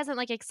journey, and she hasn't,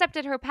 like,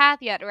 accepted her path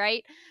yet,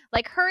 right?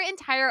 Like, her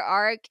entire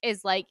arc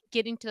is, like,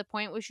 getting to the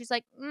point where she's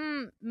like,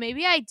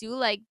 maybe I do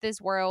like this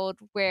world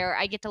where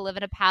I get to live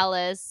in a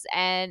palace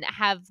and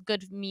have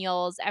good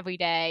meals every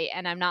day,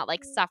 and I'm not,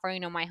 like,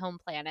 suffering on my home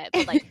planet."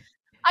 But, like,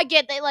 I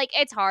get that, like,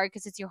 it's hard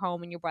because it's your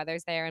home and your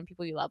brother's there and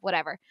people you love,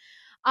 whatever.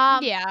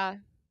 Um, Yeah.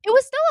 it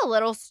was still a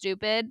little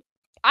stupid.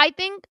 I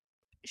think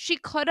she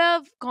could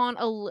have gone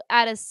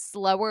at a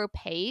slower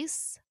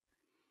pace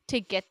to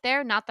get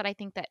there. Not that I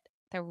think that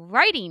the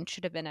writing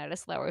should have been at a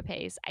slower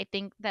pace. I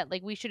think that,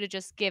 like, we should have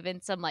just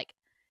given some, like,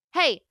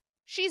 "Hey,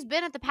 she's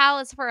been at the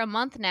palace for a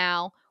month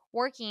now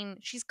working.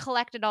 She's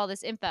collected all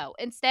this info."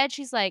 Instead,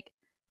 she's like,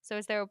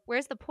 "So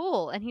where's the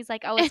pool?" And he's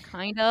like, "Oh, it's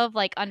kind of,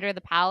 like, under the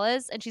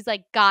palace." And she's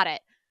like, "Got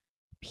it.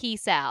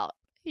 Peace out."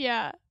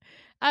 Yeah.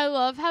 I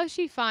love how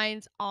she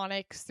finds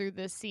Onyx through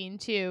this scene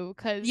too,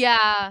 because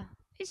Yeah.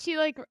 she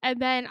like,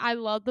 and then I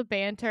love the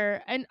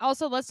banter. And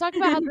also, let's talk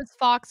about how this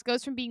fox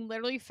goes from being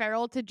literally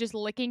feral to just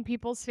licking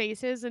people's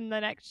faces in the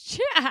next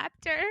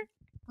chapter.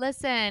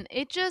 Listen,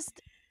 it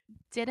just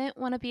didn't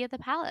wanna be at the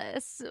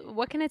palace.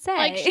 What can it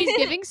Like, say? she's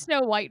giving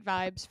Snow White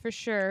vibes for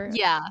sure.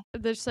 Yeah.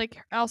 There's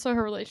like also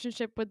her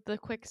relationship with the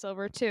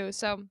Quicksilver too.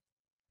 So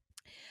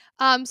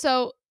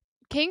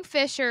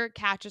Kingfisher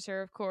catches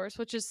her, of course,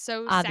 which is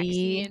so sexy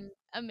Avi. and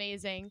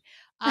amazing.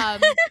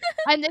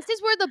 And this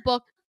is where the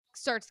book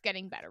starts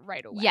getting better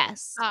right away.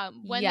 Yes.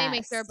 When they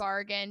make their Yes.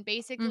 bargain,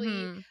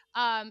 basically,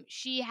 Mhm.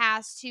 she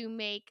has to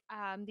make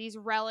these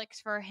relics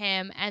for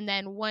him, and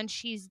then once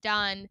she's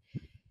done,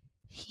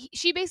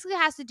 she basically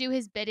has to do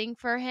his bidding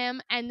for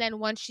him, and then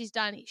once she's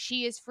done,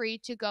 she is free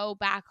to go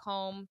back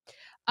home.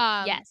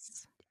 Um,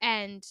 Yes.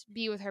 and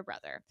be with her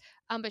brother.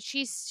 But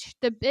she's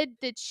the bid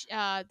that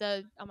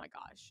the oh my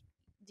gosh,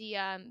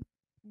 the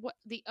what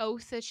the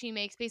oath that she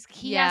makes, basically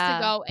he has to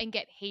Yeah. go and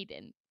get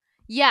Hayden.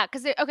 Yeah,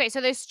 'cause okay,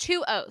 so there's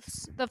 2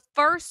 oaths. The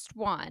first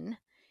one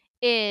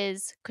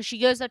is because she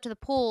goes up to the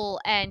pool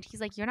and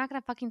he's like, "You're not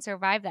gonna fucking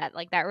survive that.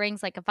 Like, that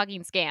ring's like a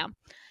fucking scam."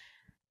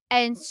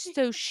 And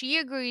so she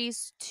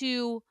agrees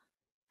to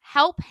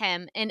help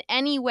him in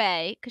any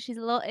way because she's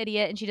a little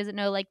idiot and she doesn't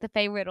know, like, the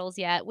Fey riddles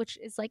yet, which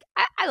is like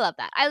I love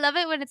that. I love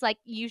it when it's like,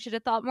 "You should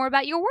have thought more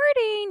about your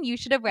wording. You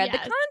should have read the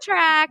Yes,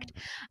 contract."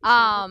 she read the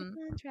Um,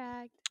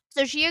 contract.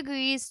 so she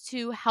agrees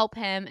to help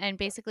him and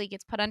basically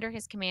gets put under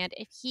his command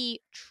if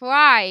he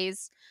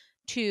tries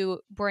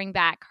to bring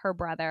back her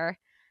brother.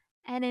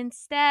 And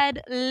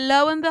instead,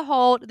 lo and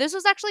behold, this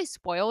was actually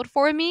spoiled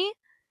for me.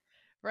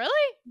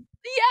 Really?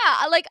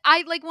 Yeah, like,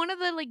 I like, one of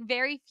the, like,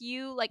 very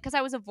few, like, because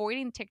I was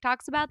avoiding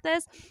TikToks about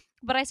this,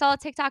 but I saw a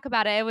TikTok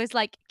about it. It was,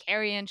 like,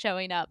 Carrion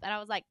showing up, and I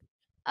was like,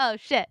 "Oh,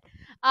 shit."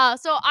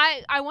 So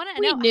I wanna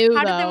We know, knew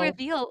how did the though.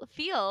 reveal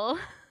feel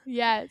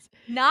Yes.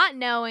 not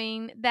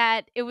knowing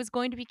that it was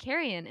going to be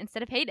Carrion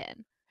instead of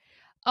Hayden?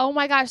 Oh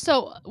my gosh.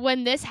 So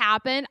when this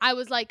happened, I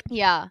was like,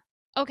 Yeah.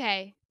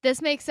 okay,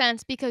 this makes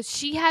sense because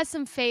she has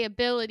some Fey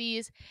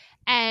abilities,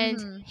 and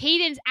Mhm.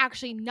 Hayden's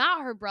actually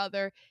not her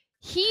brother.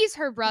 He's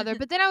her brother.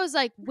 But then I was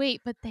like,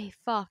 wait, but they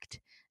fucked.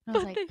 And I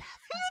was But like, they that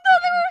you feels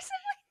thought weird.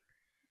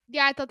 they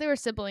Yeah, I thought they were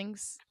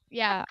siblings.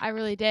 Yeah, I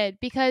really did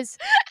because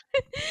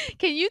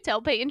Can you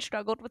tell Peyton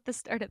struggled with the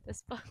start of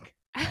this book?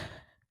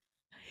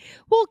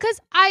 well, cuz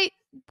I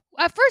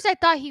at first I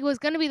thought he was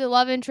going to be the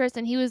love interest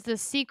and he was the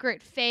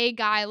secret fae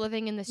guy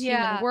living in this human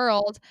Yeah.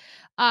 world.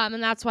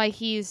 And that's why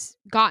he's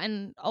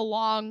gotten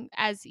along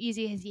as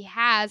easy as he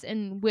has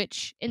in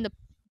the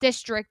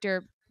district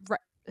or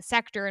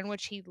sector in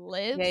which he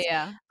Yeah, lives.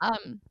 yeah.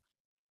 Um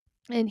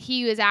and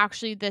he was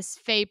actually this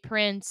fae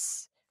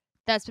prince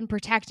that's been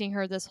protecting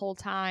her this whole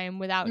time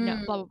without no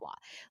blah Mm. blah blah.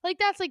 Like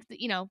that's like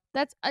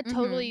that's a Mhm.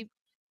 totally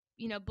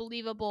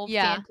believable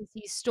Yeah.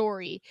 fantasy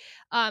story.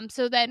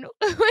 So then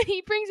when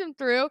he brings him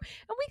through, and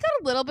we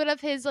got a little bit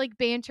of his like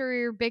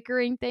banter or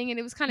bickering thing, and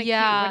it was kind of cute,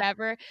 Yeah.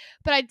 whatever.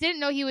 But I didn't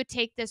know he would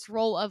take this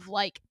role of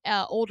like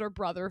older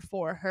brother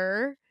for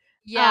her.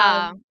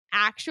 Yeah.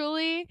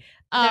 Actually,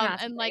 They're not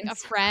and like a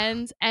siblings.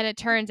 friend, and it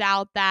turns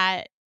out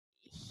that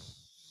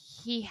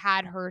he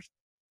had her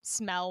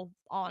smell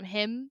on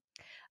him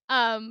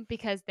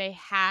because they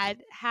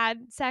had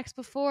sex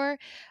before.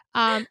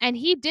 And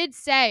he did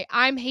say,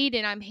 I'm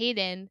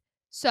Hayden.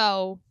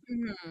 So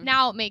Mhm.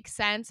 now it makes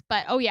sense.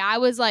 But oh yeah, I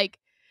was like,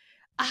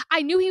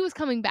 I knew he was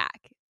coming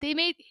back. They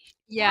probably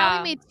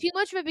Yeah. made too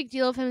much of a big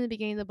deal of him in the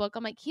beginning of the book.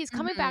 I'm like, he's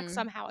coming back Mhm.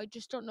 somehow. I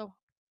just don't know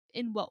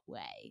in what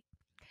way.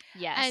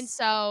 And Yes.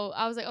 so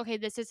I was like, okay,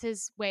 this is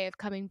his way of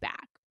coming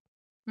back.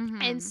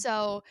 And Mhm.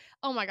 so,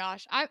 oh my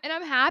gosh,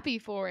 I'm happy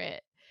for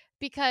it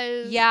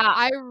because Yeah.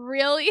 I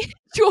really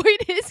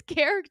enjoyed his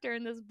character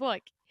in this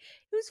book.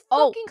 It was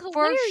Oh, fucking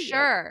for hilarious.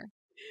 sure.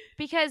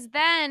 Because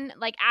then,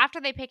 like, after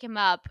they pick him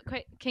up,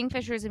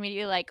 Kingfisher's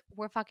immediately like,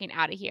 "We're fucking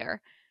out of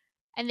here,"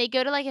 and they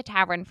go to like a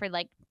tavern for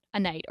like a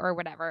night or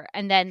whatever,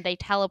 and then they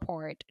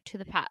teleport to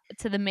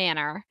to the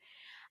manor.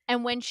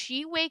 And when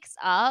she wakes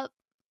up,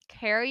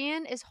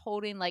 Carrion is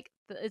holding like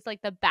it's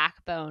like the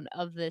backbone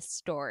of this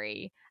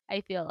story.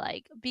 I feel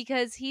like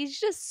because he's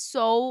just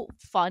so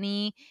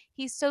funny.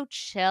 He's so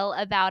chill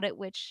about it,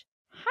 which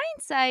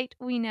hindsight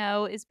we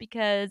know is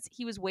because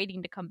he was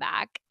waiting to come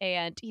back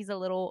and he's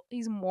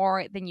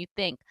more than you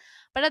think.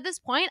 But at this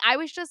point, I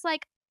was just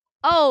like,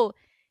 "Oh,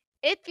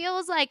 it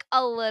feels like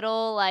a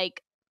little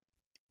like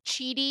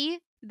cheaty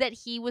that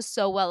he was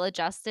so well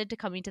adjusted to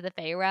coming to the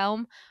Fey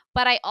realm,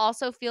 but I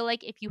also feel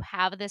like if you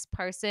have this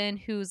person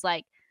who's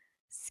like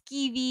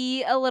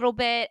skeevy a little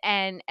bit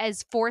and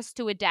is forced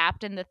to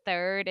adapt in the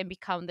third and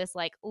become this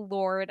like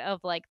lord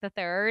of like the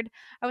third,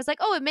 I was like,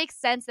 oh, it makes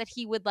sense that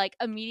he would like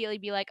immediately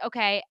be like,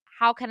 okay,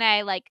 how can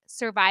I like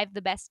survive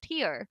the best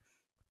here?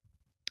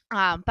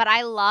 But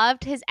I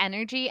loved his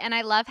energy and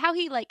I love how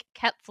he like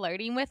kept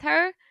flirting with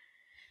her.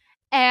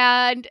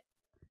 And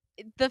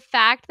the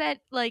fact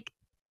that, like,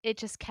 it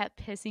just kept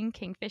pissing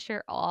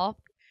Kingfisher off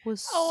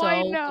was Oh,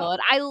 I so know. good.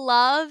 I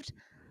loved,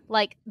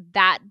 like,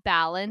 that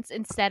balance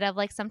instead of,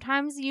 like,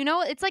 sometimes,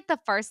 it's like the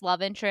first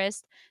love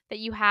interest that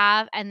you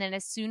have, and then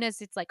as soon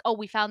as it's like, "Oh,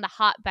 we found the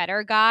hot,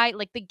 better guy,"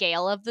 like the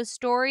Gale of the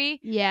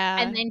story,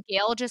 and Yeah. then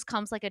Gale just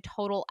comes like a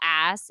total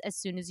ass as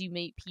soon as you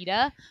meet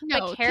PETA,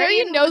 but No,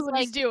 Carrion Carrion knows was what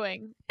like he's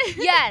doing.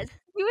 yes.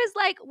 He was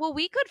like, "Well,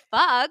 we could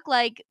fuck."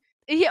 Like,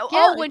 yeah,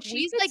 Yeah, oh, like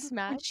we could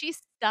when smash.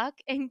 she's stuck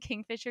in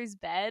Kingfisher's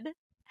bed,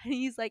 and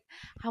he's like,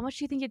 "How much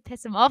do you think it'd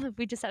piss him off if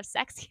we just have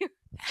sex here?"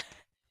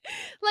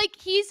 Like,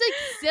 he's, like,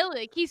 silly,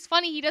 like, he's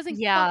funny, he doesn't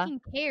Yeah.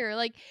 fucking care,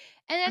 like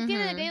and at the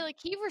end of the day, Mhm. like,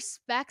 he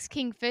respects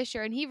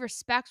Kingfisher, and he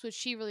respects what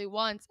she really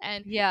wants,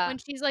 and Yeah. when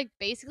she's, like,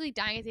 basically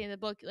dying at the end of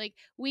the book, like,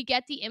 we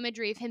get the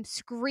imagery of him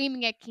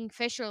screaming at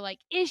Kingfisher, like,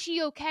 "Is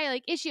she okay?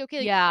 Like, is she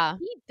okay?" Like, Yeah.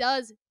 he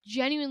does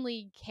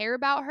genuinely care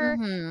about her,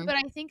 Mhm. but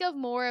I think of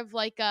more of,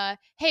 like,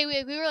 "Hey,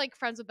 we were, like,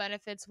 friends with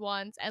benefits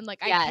once, and, like,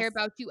 I care Yes.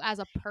 about you as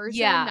a person,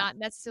 Yeah. not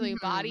necessarily a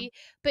Mhm. body,"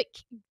 but,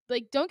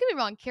 like, don't get me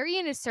wrong,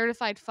 Carrion is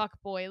certified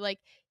fuck boy, like,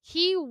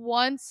 he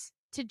wants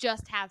to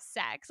just have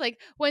sex. Like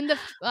when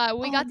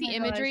we Oh got the my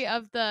imagery gosh.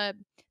 of the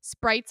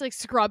sprites like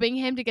scrubbing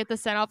him to get the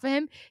scent off of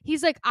him.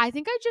 He's like, I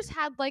think I just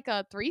had like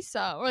a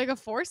threesome or like a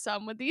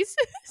foursome with these.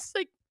 It's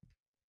like,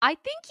 I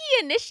think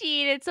he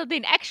initiated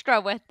something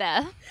extra with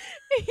them.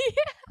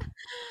 yeah.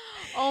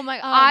 Oh my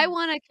I Um.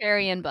 want a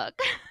Carrion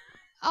book.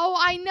 Oh,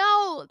 I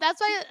know. That's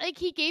why like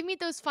he gave me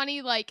those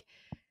funny like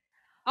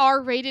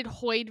R-rated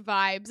Hoyd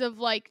vibes of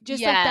like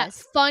just like that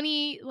Yes.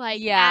 funny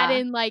like add Yeah.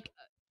 in like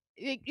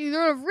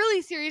you're in a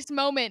really serious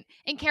moment,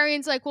 and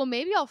Carrion's like, "Well,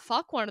 maybe I'll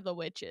fuck one of the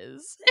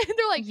witches." And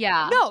they're like,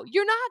 Yeah. "No,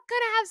 you're not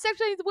gonna have sex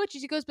with any of the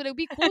witches." He goes, "But it would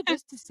be cool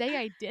just to say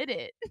I did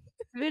it."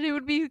 But it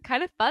would be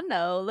kind of fun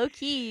though, low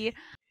key.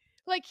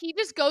 Like he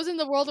just goes in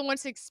the world and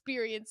wants to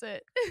experience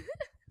it.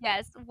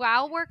 Yes,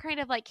 while we're kind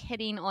of like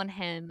hitting on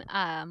him,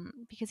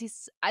 because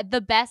he's the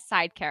best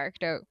side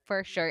character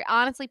for sure.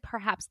 Honestly,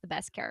 perhaps the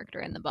best character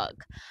in the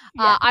book.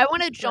 Yeah, I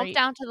want he's to jump great.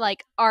 down to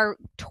like our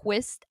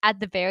twist at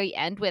the very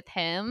end with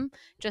him,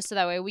 just so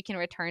that way we can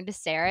return to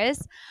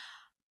Sarah's.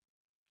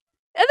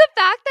 And the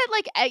fact that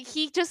like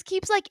he just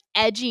keeps like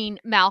edging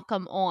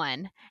Malcolm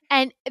on,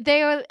 and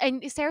Sarah's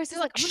They're just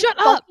like, like, "I'm gonna "Shut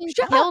up, fucking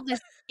shut kill up."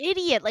 this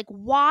idiot! Like,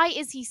 why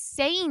is he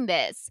saying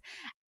this?"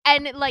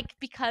 And like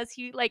because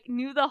he like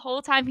knew the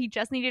whole time he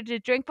just needed to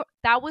drink, but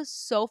that was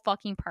so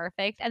fucking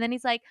perfect. And then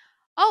he's like,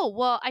 "Oh,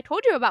 well, I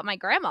told you about my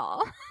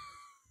grandma."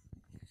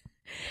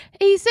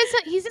 He said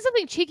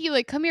something cheeky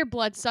like, "Come here,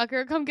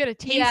 bloodsucker, come get a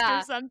taste," or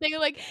Yeah. something.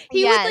 Like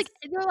he was Yes. like,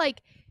 and they're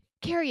like,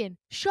 "Carrion,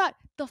 shut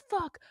the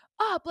fuck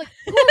up! Like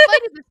who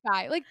invited this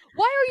guy? Like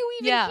why are you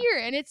even Yeah. here?"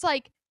 And it's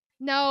like,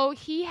 no,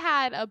 he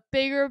had a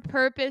bigger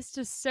purpose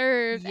to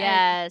serve, and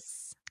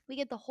Yes. we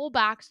get the whole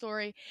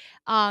backstory,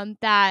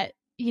 that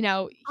And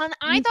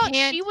I you thought she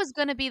can't. was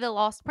gonna be the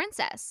lost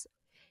princess,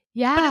 but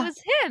it Yeah, was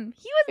him.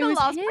 He was it the was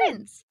lost him.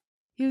 prince.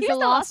 He was He the was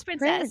the lost lost prince.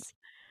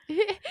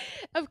 princess.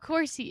 Of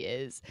course he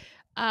is.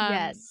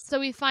 Yes. So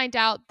we find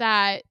out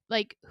that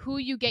like who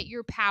you get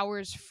your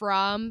powers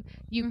from,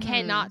 you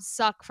cannot Mhm.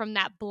 suck from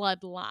that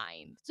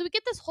bloodline. So we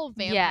get this whole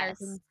vampire Yes.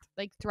 thing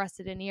like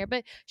thrusted in here,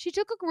 but she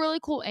took a really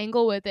cool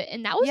angle with it,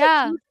 and that was a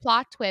Yeah. huge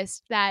plot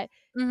twist that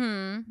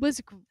Mhm. was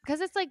because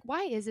it's like,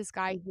 why is this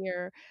guy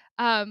here?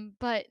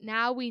 But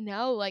now we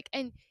know, like,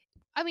 and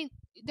I mean,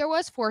 there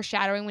was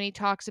foreshadowing when he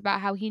talks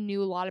about how he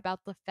knew a lot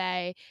about the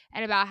Fae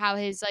and about how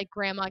his like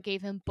grandma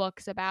gave him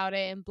books about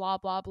it and blah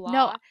blah No,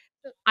 blah.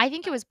 So, I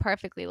think it was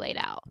perfectly laid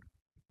out.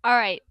 All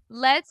right,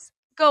 let's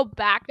go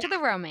back to yeah.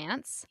 the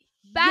romance.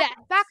 Back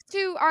Yes.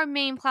 to our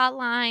main plot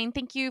line.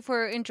 Thank you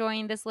for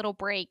enjoying this little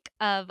break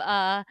of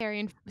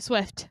Carrie and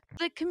Swift.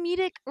 the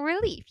comedic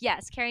relief.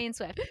 Yes, Carrie and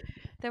Swift.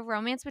 The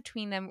romance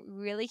between them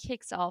really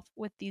kicks off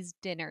with these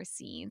dinner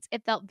scenes.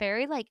 It felt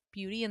very like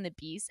Beauty and the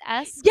Beast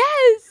esque,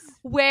 Yes.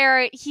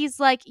 where he's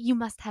like, "You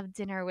must have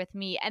dinner with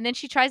me," and then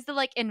she tries to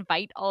like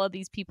invite all of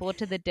these people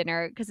to the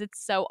dinner because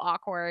it's so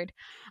awkward.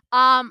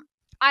 Um,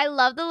 I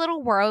love the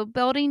little world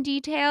building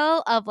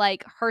detail of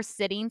like her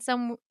sitting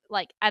some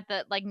like at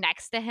the like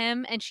next to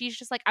him, and she's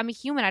just like, "I'm a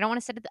human. I don't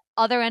want to sit at the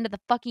other end of the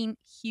fucking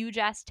huge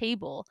ass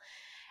table."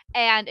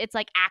 And it's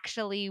like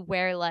actually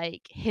where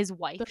like his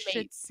wife The should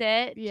mate.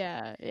 sit.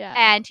 Yeah,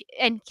 yeah.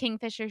 And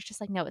Kingfisher's just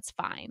like, "No, it's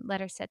fine.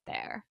 Let her sit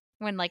there."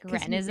 When like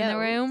Because Ren he is in the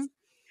knows. room.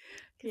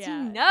 Cause he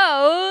Yeah.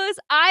 knows.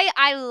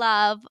 I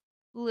love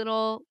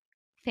little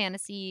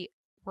fantasy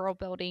world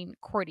building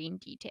courting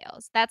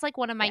details. That's like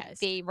one of my Yes.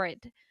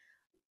 favorite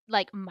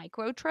like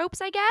micro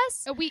tropes, I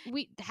guess.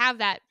 We have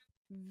that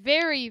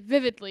very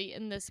vividly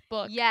in this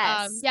book.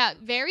 Yes. Yeah,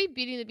 very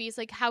Beauty and the Beast,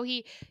 like how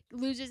he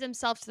loses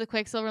himself to the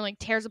Quicksilver and like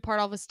tears apart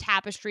all of his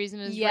tapestries in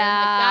his room. Like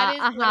that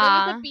Yeah. is literally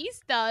what the Uh-huh.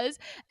 Beast does.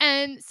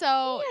 And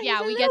so Yeah, he's yeah,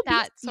 a we get little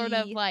that sort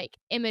of beastie. like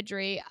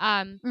imagery.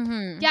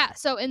 Mm-hmm. Yeah,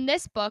 so in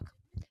this book,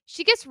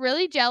 she gets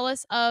really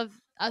jealous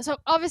of so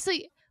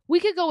obviously we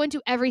could go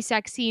into every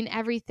sex scene,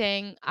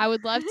 everything. I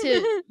would love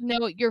to know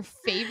what your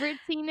favorite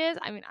scene is.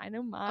 I mean, I know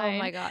Oh mine.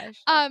 my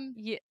gosh. Um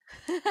Yeah.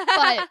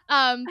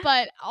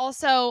 but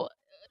also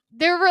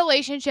their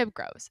relationship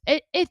grows.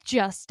 It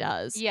just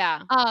does.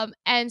 Yeah.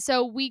 And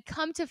so we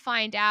come to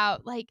find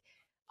out like,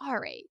 all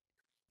right,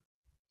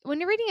 when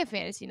you're reading a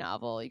fantasy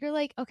novel, you're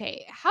like,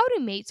 okay, how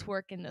do mates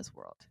work in this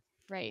world?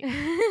 Right?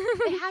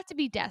 They have to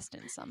be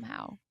destined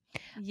somehow.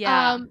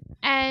 Yeah.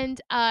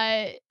 And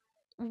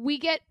we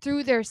get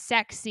through their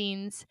sex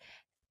scenes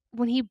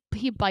when he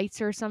bites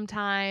her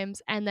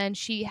sometimes, and then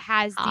she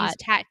has these Hot.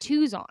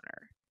 tattoos on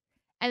her,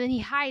 and then he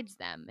hides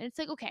them, and it's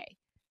like, okay,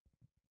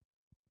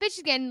 bitch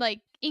is getting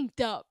like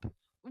inked up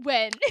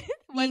when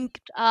when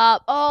Inked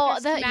up. they're Oh,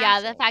 the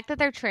smashing. fact that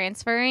they're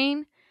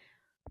transferring.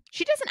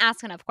 She doesn't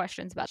ask enough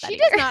questions about that She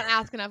either. does not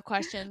ask enough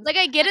questions. Like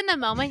I get in the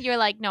moment you're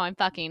like, "No, I'm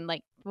fucking,"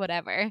 like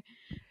whatever.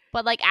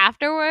 But like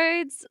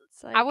afterwards,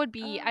 It's I like, would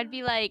be I'd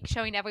be like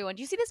showing everyone,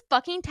 "Do you see this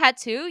fucking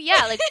tattoo?"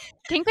 Yeah, like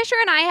Kingfisher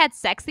and I had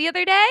sex the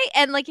other day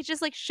and like it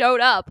just like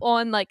showed up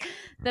on like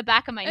the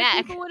back of my and neck.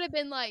 people would have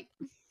been like,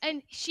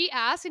 and she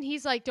asked, and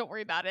he's like, "Don't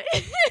worry about it."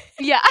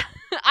 Yeah.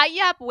 I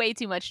yap way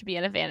too much to be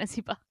in a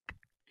fantasy book.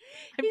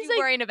 I'd He's be like,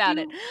 worrying about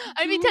it.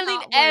 I'd be do telling not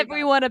worry about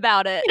everyone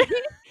about it.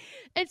 it."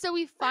 And so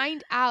we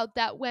find out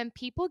that when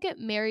people get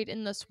married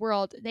in this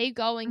world, they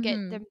go and get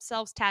Mhm.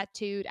 themselves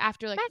tattooed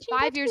after like Matching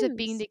 5 years of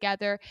being tattoos.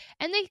 together,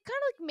 and they kind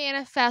of like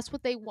manifest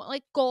what they want,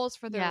 like goals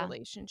for their Yeah.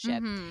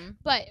 relationship. Mhm.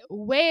 But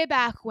way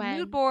back Mood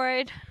when,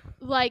 board.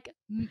 like,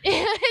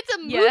 it's a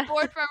mood Yeah.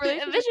 board for a A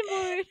relationship. vision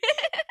board.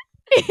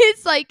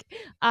 It's like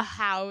a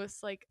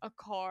house, like a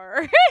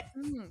car.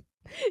 Mhm.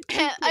 2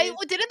 I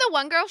kids. didn't the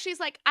one girl. She's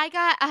like,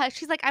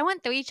 she's like, I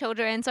want 3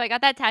 children, so I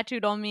got that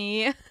tattooed on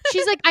me.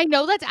 She's like, "I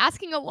know that's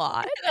asking a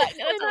lot." I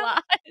know it's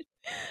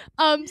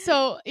a lot.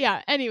 So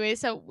yeah, anyway,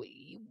 so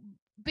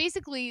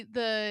basically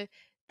the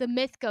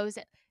myth goes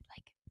that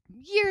like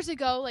years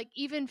ago, like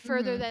even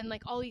further Mhm. than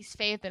like all these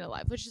fae have been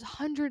alive, which is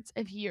hundreds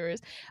of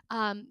years,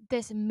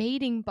 this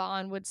mating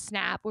bond would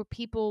snap where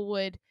people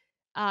would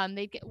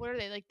they'd get, what are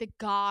they, like the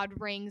god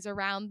rings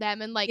around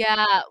them, and like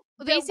Yeah,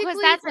 because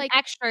basically that's an like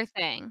extra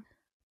thing.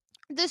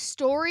 the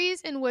stories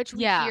in which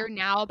we Yeah. hear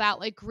now about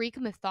like Greek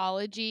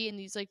mythology and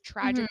these like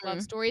tragic love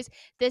Mhm. stories,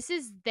 this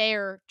is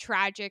their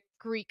tragic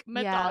Greek Yeah.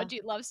 mythology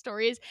love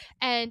stories.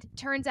 And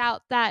turns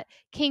out that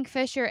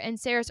Kingfisher and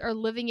Ceres are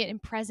living it in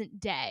present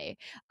day.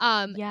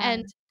 Yeah.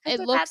 And 'Cause it they're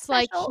that looks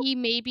like special. he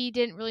maybe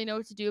didn't really know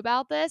what to do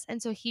about this,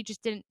 and so he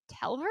just didn't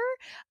tell her.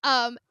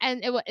 And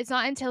it's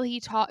not until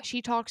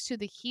she talks to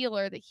the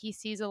healer that he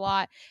sees a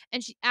lot,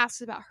 and she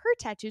asks about her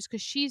tattoos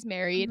because she's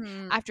married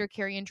Mhm. after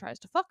Carrion tries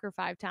to fuck her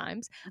 5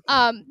 times.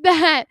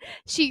 That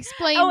she Oh, and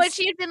explains,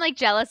 she had been, like,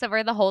 jealous of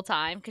her the whole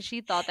time because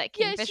she thought that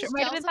yeah, Kingfisher she's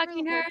might have jealous been of her the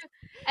fucking her, whole time.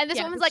 and this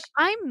Yeah, woman's but like,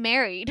 "I'm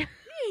married."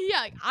 yeah,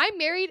 like, I'm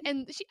married,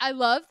 and I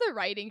love the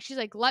writing. She's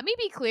like, let me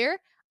be clear,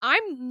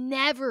 I'm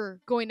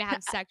never going to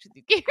have sex with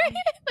you, Carrion.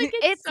 Like,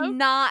 it's It's so,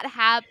 not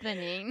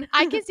happening.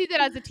 I can see that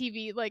as a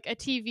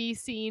TV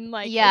scene.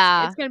 Like, it's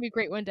Yeah. gonna be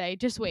great one day.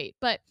 Just wait.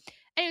 But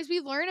anyways,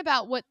 we learn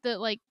about what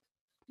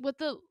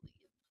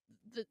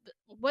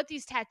what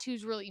these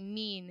tattoos really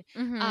mean.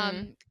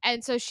 Mhm.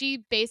 And so she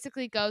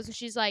basically goes and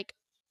she's like,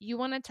 "You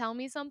want to tell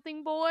me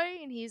something, boy?"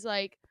 And he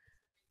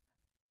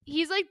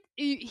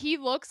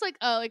looks like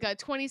a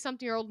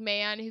 20-something-year-old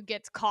man who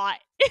gets caught.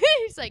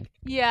 He's like,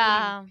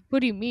 Yeah. what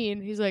do you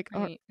mean?" He's like,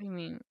 Right. What do you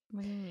mean?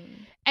 What do you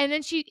mean? and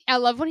then I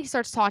love when he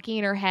starts talking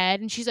in her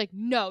head, and she's like,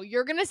 "No,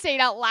 you're gonna say it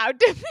out loud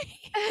to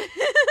me."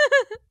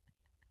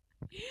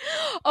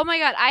 Oh my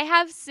god, I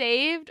have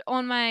saved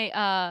on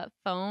my,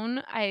 phone.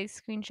 I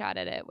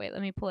screenshotted it. Wait,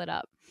 let me pull it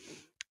up.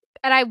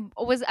 And I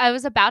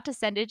was about to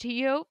send it to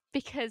you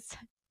because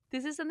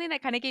this is something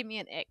that kinda gave me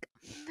an ick,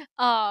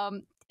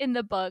 in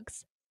the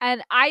books.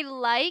 And I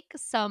like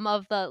some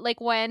of the like,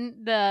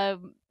 when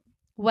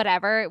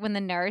when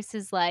the nurse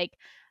is like,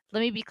 "Let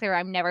me be clear,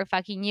 I'm never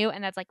fucking you,"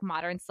 and that's, like,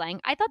 modern slang.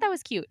 I thought that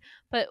was cute.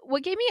 But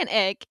what gave me an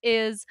ick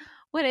is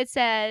when it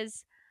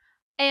says,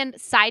 and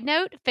side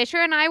note, Fisher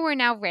and I were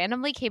now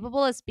randomly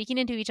capable of speaking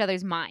into each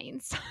other's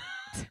minds.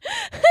 That's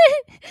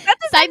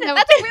a Side sentence. note,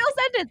 That's a real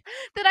sentence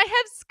that I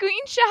have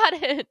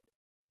screenshotted.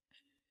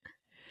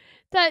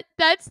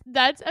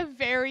 that's a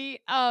very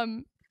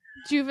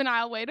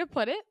juvenile way to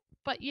put it,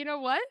 but you know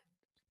what?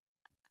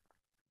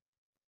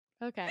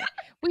 Okay.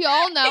 We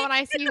all know, and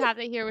I see you have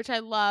it here, which I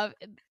love.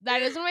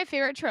 That is one of my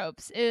favorite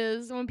tropes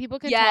is when people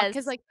can talk, cuz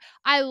Yes. like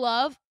I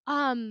love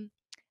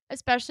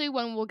especially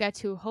when we'll get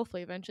to,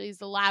 hopefully eventually, is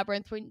the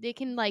labyrinth, when they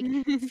can like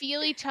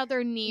feel each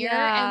other near,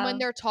 and when Yeah.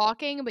 they're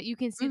talking but you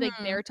can see like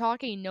Mhm. they're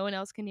talking and no one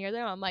else can hear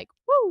them. I'm like,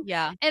 "Woo."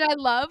 Yeah. And I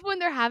love when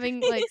they're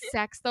having like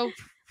sex though,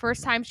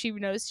 first time she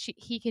knows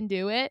he can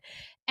do it.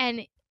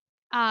 And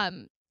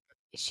um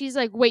she's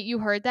like, "Wait, you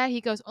heard that?"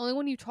 He goes, "Only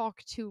when you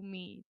talk to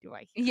me do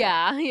I hear it."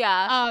 Yeah,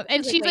 yeah.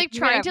 And She's like, she's "Wait, like you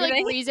hear trying to like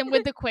everything?" reason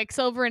with the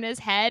quicksilver in his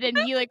head, and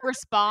he like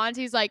responds.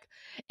 He's like,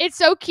 it's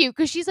so cute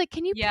because she's like,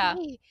 "Can you Yeah.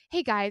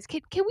 hey guys,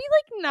 can we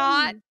like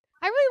not?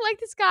 I really like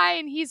this guy."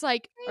 And he's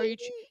like,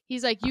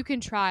 he's like, "You can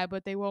try,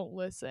 but they won't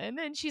listen."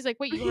 And she's like,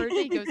 "Wait, you heard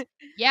that?" He goes,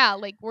 "Yeah,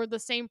 like we're the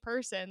same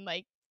person."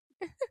 Like,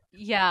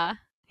 Yeah.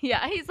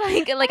 Yeah, he's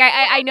like,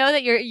 I know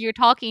that you're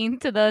talking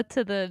to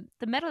the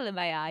metal in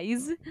my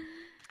eyes.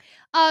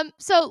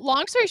 so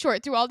long story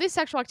short, through all this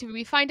sexual activity,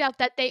 we find out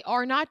that they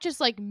are not just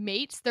like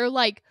mates; they're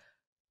like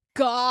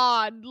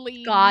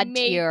godly God mates,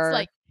 tier.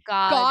 like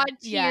God, god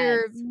yes.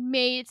 tier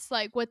mates,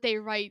 like what they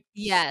write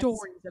Yes.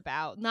 stories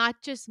about,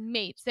 not just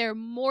mates. They're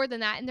more than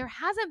that, and there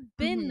hasn't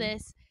been Mhm.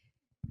 this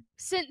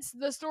since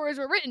the stories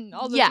were written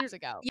all those Yeah. years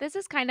ago. This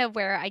is kind of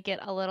where I get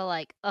a little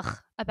like, ugh,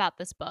 about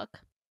this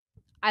book.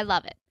 I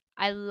love it.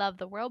 I love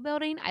the world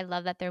building. I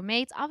love that they're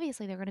mates.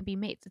 Obviously, they're gonna be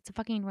mates. It's a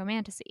fucking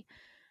romantasy.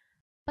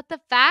 But the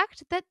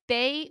fact that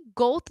they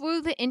go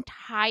through the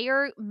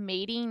entire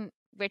mating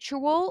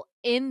ritual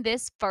in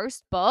this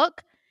first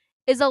book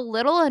is a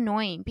little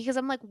annoying because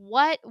I'm like,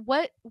 what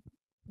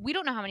we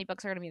don't know how many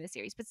books are going to be in the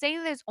series, but say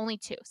there's only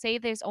two. Say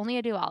there's only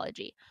a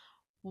duology.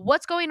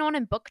 What's going on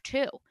in book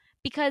 2?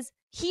 Because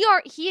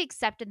he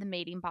accepted the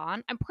mating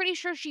bond. I'm pretty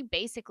sure she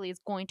basically is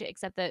going to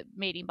accept the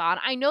mating bond.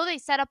 I know they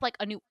set up like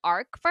a new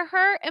arc for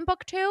her in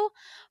book 2,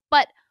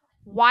 but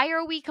why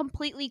are we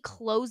completely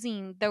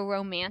closing the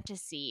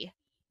romantasy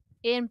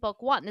in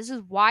book 1? This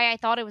is why I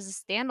thought it was a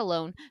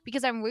standalone,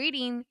 because I'm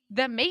reading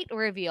the mate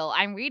reveal.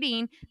 I'm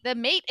reading the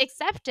mate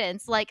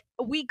acceptance. Like,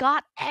 we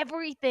got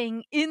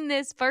everything in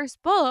this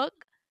first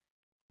book.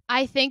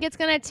 I think it's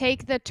gonna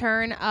take the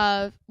turn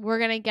of we're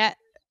gonna get,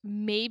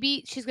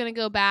 maybe she's gonna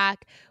go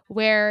back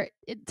where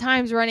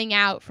time's running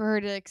out for her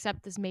to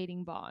accept this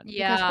mating bond,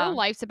 because her Yeah.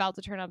 life's about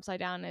to turn upside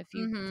down. If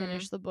you Mhm.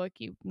 finish the book,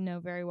 you know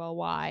very well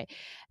why.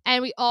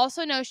 And we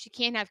also know she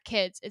can't have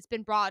kids. It's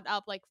been brought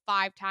up like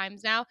 5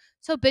 times now.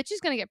 So bitch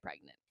is gonna get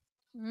pregnant.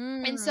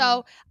 And Mm.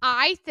 so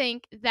I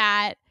think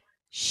that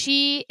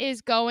she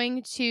is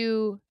going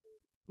to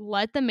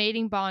let the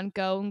mating bond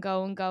go and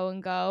go and go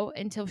and go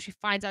until she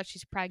finds out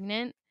she's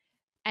pregnant,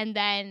 and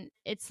then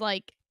it's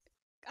like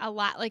a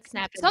lot, like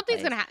Snapped into something's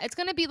place. gonna it's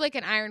gonna be like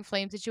an Iron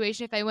Flame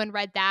situation. If anyone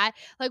read that,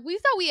 like we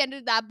thought we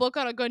ended that book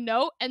on a good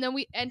note, and then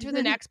we enter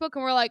the next book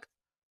and we're like,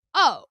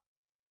 oh,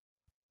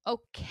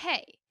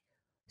 okay,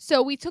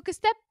 so we took a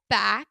step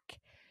back.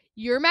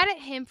 You're mad at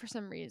him for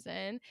some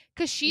reason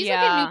because she's like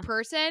a new Yeah.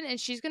 person, and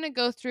she's gonna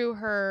go through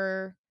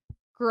her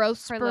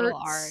growth Her little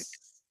arc.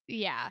 spurts.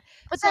 Yeah.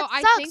 But So that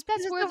I sucks think because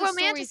that's it's where a the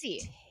story's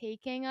romantasy.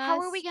 taking How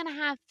are we us. gonna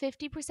have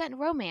 50%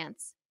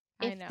 romance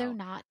I if they're know.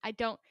 not I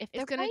don't if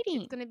it's they're it's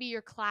fighting? gonna be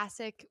your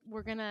classic,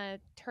 we're gonna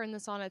turn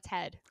this on its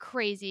head.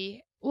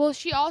 Crazy. Well,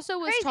 she also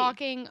was Crazy.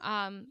 talking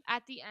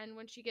at the end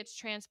when she gets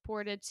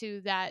transported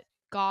to that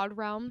god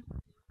realm.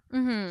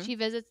 Mhm. She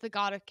visits the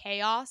god of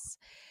chaos,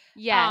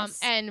 Yes.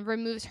 and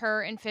removes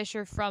her and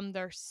Fisher from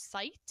their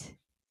sight.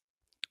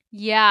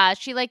 Yeah,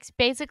 she, like,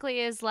 basically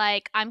is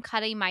like, "I'm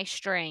cutting my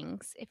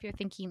strings," if you're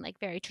thinking, like,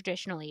 very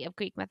traditionally of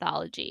Greek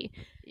mythology,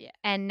 Yeah.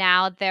 and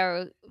now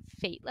they're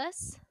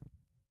fateless,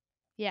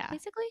 Yeah.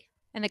 basically,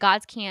 and the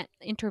gods can't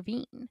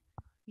intervene.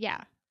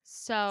 Yeah.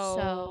 So,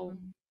 So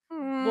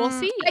we'll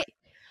see.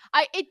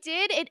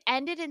 it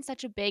ended in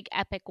such a big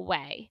epic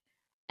way,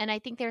 and I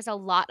think there's a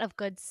lot of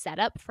good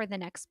setup for the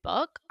next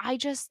book. I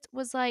just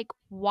was like,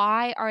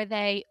 "Why are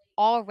they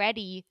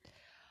already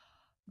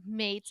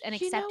mates and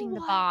You know accepting the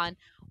what? bond?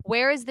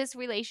 Where is this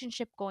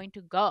relationship going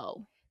to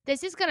go?"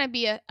 This is gonna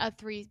be a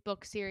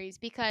 3-book series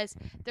because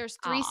there's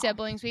 3 Aw.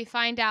 siblings. We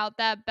find out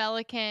that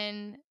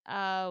Belican,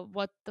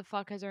 what the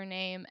fuck is her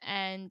name,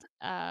 and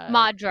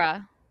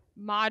Madra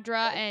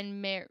Madra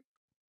and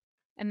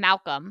and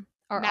Malcolm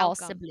are all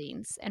Malcolm.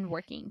 siblings and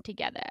working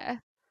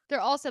together. They're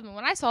all 7.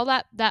 When I saw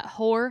that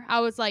whore, I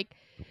was like,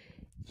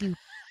 "You,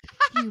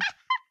 you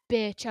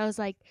bitch!" I was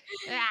like,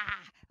 "Ah!"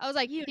 I was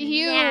like, You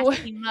 "You,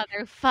 nasty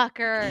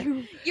motherfucker.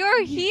 you, You're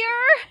you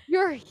here?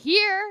 you're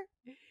here."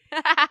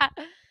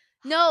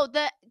 No,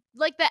 the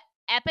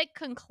epic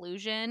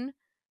conclusion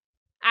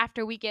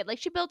after we get like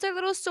she builds her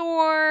little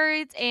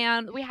swords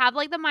and we have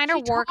like the minor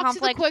She war talks to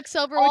the conflict.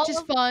 Quicksilver, which All is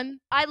of fun.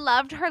 I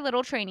loved her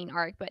little training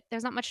arc, but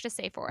there's not much to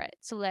say for it.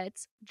 So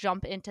let's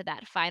jump into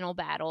that final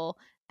battle.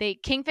 They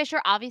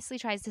Kingfisher obviously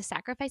tries to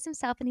sacrifice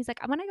himself and he's like,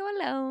 I'm gonna go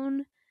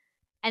alone.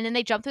 And then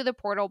they jump through the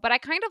portal. But I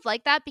kind of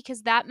like that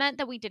because that meant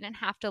that we didn't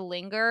have to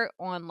linger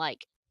on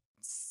like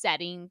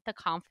setting the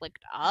conflict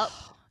up.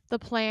 The You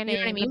know what I planning,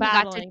 the mean? We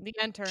got to battling, the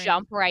entering.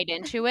 jump right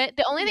into it.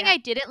 The only thing Yeah. I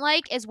didn't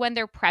like is when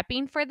they're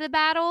prepping for the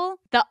battle,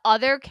 the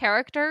other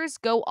characters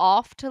go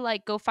off to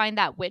like go find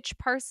that witch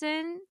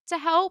person to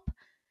help.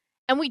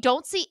 And we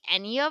don't see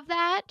any of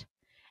that.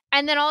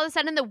 And then all of a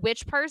sudden the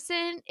witch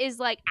person is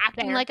like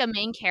acting There. like a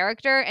main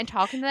character and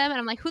talking to them. And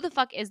I'm like, who the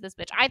fuck is this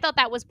bitch? I thought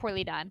that was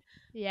poorly done.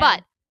 Yeah.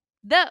 But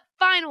the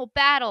final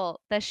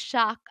battle, the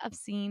shock of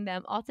seeing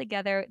them all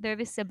together, they're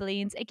the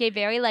siblings. It gave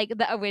very like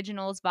the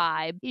originals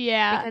vibe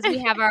Yeah. because we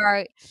have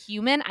our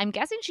human, I'm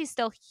guessing she's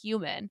still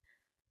human,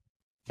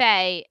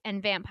 fae,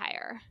 and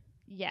vampire.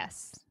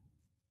 Yes.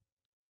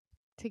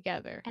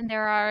 Together. And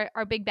there are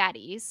our big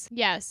baddies.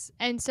 Yes.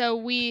 And so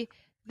we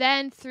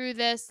then through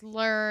this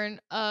learn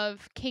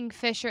of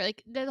Kingfisher,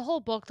 like the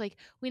whole book, like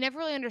we never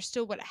really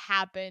understood what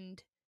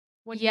happened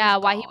when he was Yeah,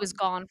 why he was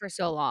gone. gone for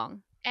so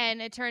long.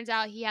 And it turns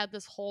out he had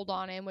this hold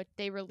on him, which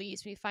they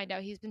released. We find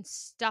out he's been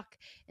stuck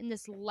in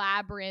this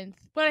labyrinth.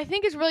 What I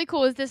think is really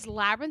cool is this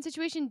labyrinth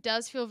situation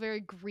does feel very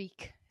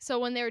Greek. So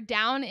when they're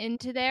down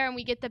into there and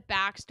we get the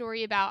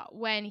backstory about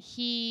when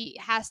he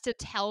has to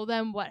tell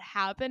them what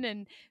happened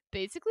and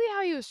basically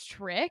how he was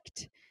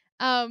tricked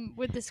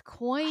with this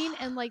coin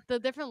and like the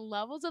different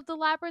levels of the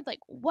labyrinth,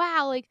 like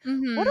wow, like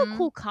what a Mhm.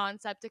 cool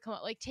concept to come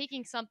up, like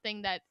taking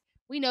something that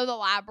we know, the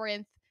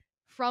labyrinth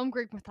from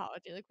Greek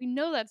mythology, like we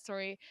know that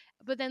story,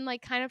 but then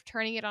like kind of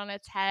turning it on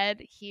its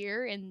head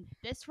here in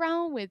this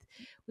realm with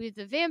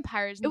the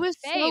vampires It and the was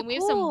fae, so and we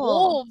have some cool.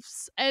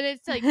 wolves, and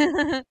it's like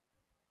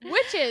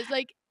witches,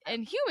 like,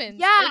 and humans,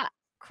 like Yeah, and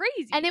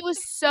crazy. it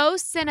was so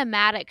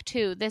cinematic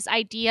too. This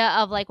idea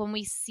of like when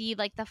we see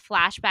like the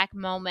flashback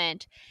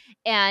moment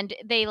and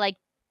they like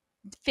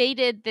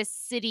faded this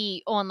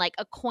city on like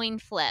a coin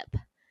flip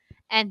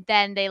and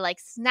then they like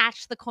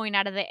snatched the coin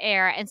out of the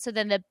air and so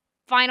then the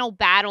final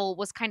battle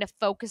was kind of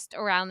focused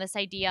around this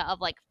idea of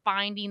like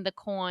finding the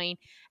coin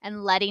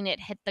and letting it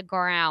hit the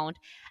ground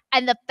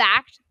and the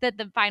fact that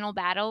the final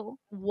battle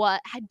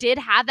what did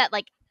have that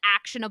like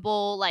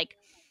actionable like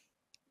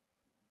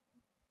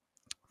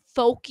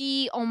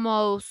folky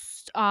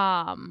almost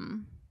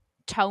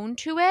tone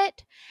to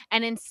it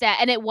and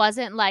it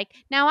wasn't like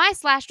now I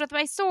slashed with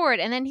my sword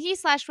and then he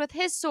slashed with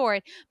his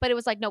sword but it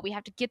was like no we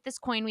have to get this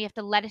coin we have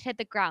to let it hit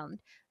the ground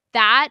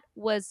that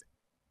was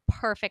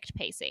perfect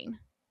pacing.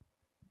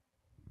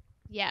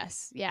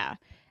 Yes, yeah.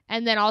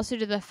 And then also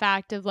to the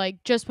fact of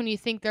like just when you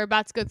think they're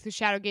about to go through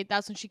Shadowgate,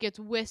 that's when she gets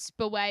whisked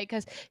away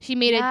because she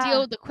made a deal Yeah.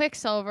 with the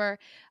Quicksilver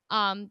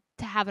to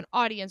have an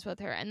audience with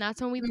her. And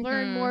that's when we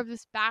learn more Mhm. of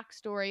this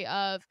backstory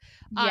of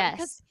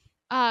because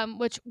Yes.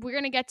 which we're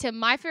gonna get to.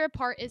 My favorite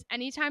part is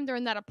anytime they're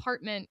in that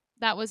apartment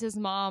that was his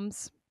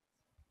mom's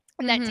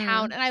in that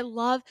town, Mhm. and I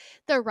love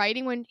the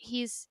writing when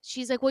she's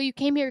like, well, you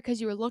came here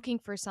because you were looking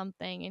for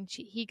something, and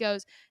he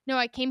goes, no,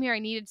 I came here, I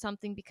needed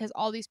something because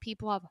all these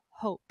people have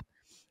hope.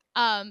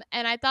 And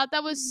I thought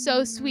that was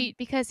so Mhm. sweet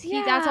because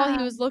that's all he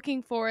Yeah. was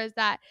looking for, is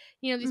that,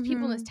 these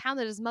people in this Mhm. town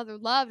that his mother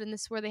loved, and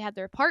this is where they had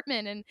their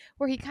apartment and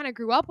where he kind of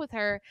grew up with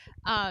her.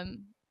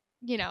 Um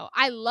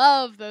I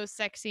love those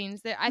sex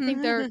scenes. I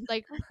think they're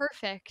like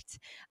perfect,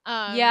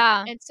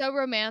 Yeah. and so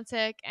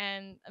romantic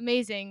and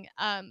amazing.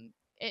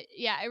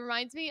 It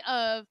reminds me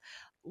of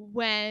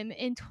when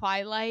in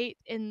Twilight,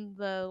 in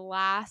the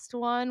last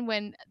one,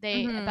 when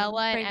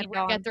Bella and Crazy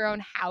Edward get Dawn. their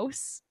own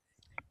house.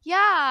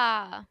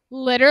 Yeah.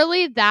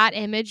 Literally, that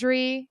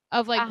imagery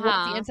of like what the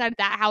Uh-huh. inside of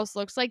that house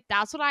looks like,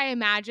 that's what I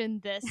imagine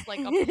this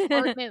like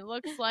apartment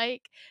looks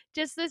like.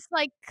 Just this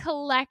like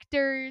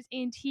collector's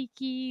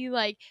antique,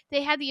 like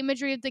they had the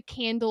imagery of the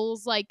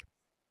candles like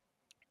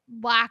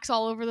wax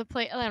all over the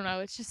place. I don't know,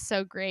 it's just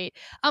so great.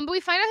 But we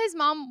find out his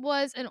mom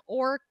was an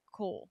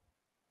oracle.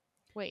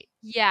 Wait,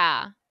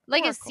 Yeah.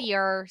 Like a oracle.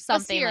 seer or A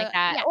something like seer.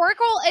 that. Yeah.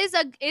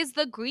 Oracle is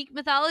the Greek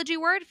mythology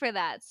word for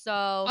that. So,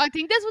 I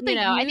think that's what they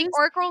I think use.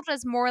 oracle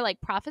is more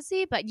like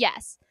prophecy, but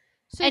yes.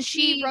 So And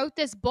she she wrote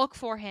this book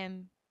for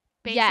him,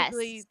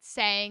 basically yes.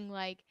 saying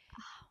like,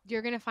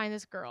 you're gonna find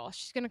this girl.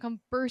 She's gonna come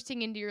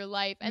bursting into your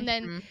life. And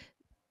then, Mhm.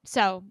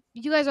 so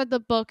you guys read the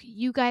book.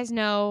 You guys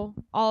know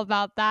all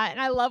about that. And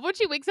I love when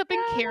she wakes up and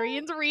Yeah.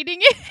 Carrion's reading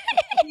it.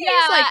 He's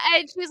Yeah, like,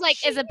 and she's like,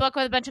 she "Is a book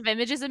with a bunch of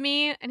images of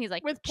me?" And he's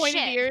like, with pointed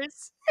 "Shit."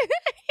 ears.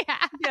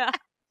 Yeah. Yeah.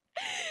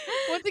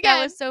 Once That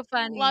again, was so love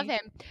funny.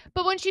 him.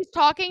 But when she's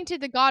talking to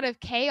the god of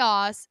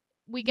chaos,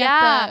 we get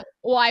Yeah.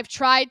 well, I've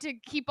tried to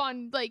keep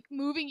on like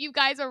moving you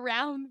guys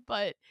around,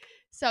 but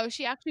so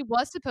she actually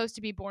was supposed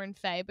to be born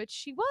Fae, but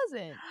she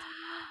wasn't.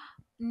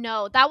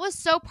 No, that was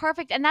so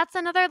perfect. And that's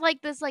another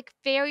like this like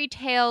fairy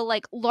tale,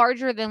 like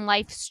larger than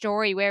life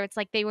story where it's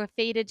like they were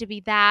fated to be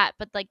that,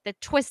 but like the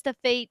twist of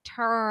fate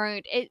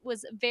turned. It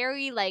was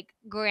very like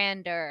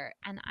grander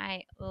and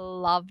I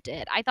loved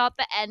it. I thought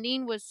the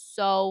ending was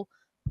so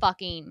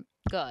fucking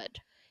good.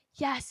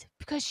 Yes,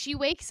 because she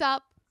wakes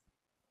up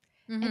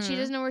and she Mhm.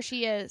 doesn't know where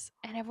she is,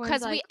 and everyone's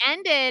Because we like,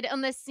 ended on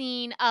the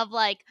scene of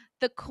like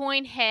the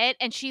coin hit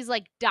and she's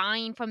like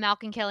dying from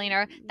Malcolm killing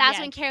her. That's yes.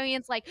 when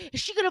Carrion's like, "Is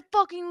she gonna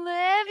fucking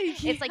live?"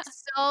 It's Yeah. like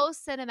so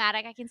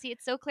cinematic. I can see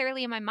it so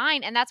clearly in my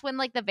mind. And that's when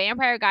like the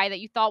vampire guy that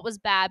you thought was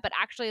bad, but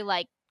actually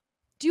like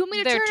Do you want me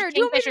to their turn her? Do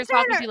you want me to Kingfisher's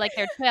talking turn to her? like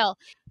they're chill.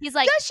 He's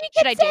like, Does she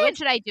 "Should I do it? consent?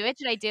 Should I do it?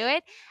 Should I do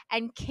it?"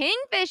 And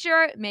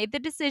Kingfisher made the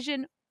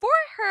decision for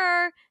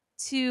her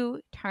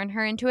to turn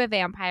her into a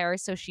vampire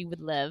so she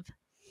would live.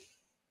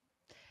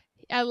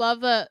 I love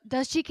the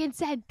does she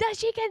consent? Does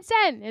she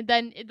consent? And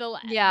then the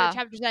Yeah.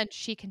 chapter's end,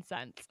 she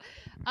consents.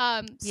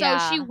 So she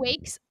Yeah.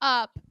 wakes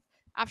up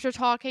after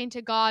talking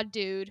to God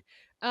dude.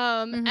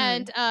 And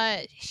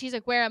Mhm. she's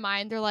like, "Where am I?"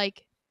 And they're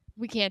like,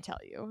 "We can't tell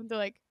you." They're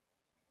like,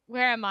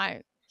 "Where am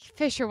I?"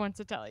 Fisher wants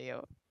to tell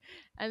you.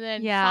 And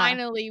then Yeah.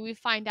 finally we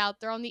find out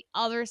they're on the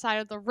other side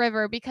of the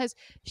river because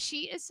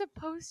she's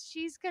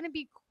going to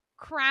be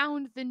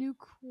crowned the new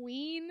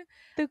queen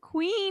The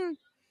queen.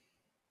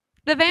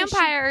 The because she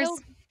vampires.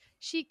 killed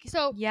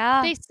so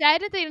Yeah. they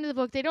said at the end of the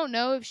book they don't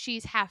know if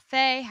she's half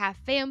fae, half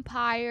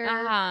vampire.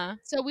 Uh-huh.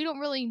 So we don't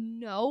really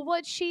know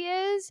what she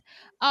is.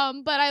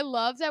 But I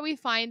love that we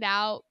find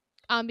out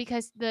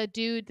because the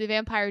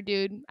vampire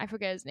dude, I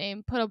forget his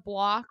name, put a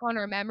block on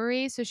her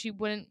memory so she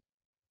wouldn't.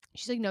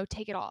 She's like, "No,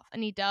 take it off."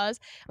 And he does.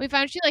 And we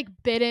found she like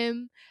bit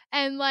him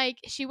and like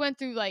she went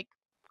through like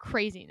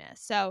craziness.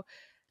 So,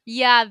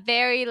 Yeah,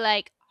 very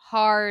like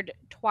hard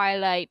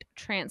Twilight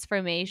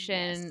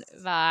transformation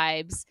yes.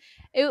 vibes.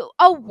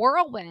 A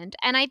whirlwind.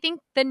 And I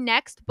think the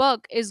next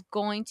book is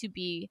going to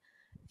be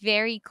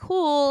very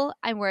cool.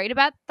 I'm worried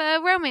about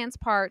the romance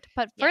part,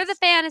 but for the Yes.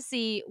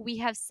 fantasy, we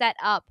have set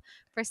up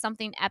for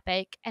something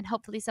epic and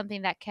hopefully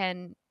something that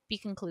can be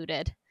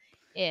concluded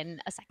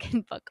in a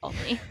second book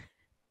only.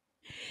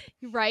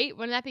 Right?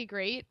 Wouldn't that be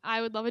great?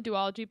 I would love a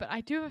duology, but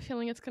I do have a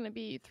feeling it's going to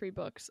be 3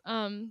 books.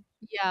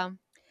 Yeah.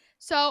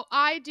 So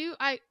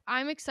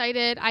I'm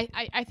excited.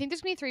 I think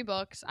there's gonna be 3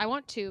 books. I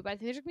want 2, but I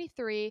think there's gonna be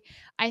 3.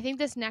 I think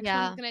this next one's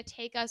Yeah. gonna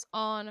take us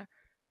on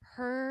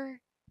her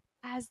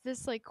as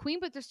this like queen,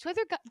 but there's 2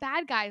 other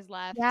bad guys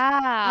left.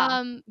 Yeah.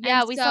 And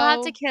Yeah, we still have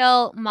to so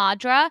kill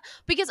Madra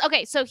because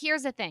okay, so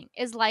here's the thing.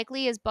 Is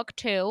likely is book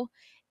 2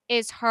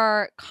 is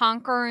her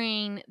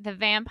conquering the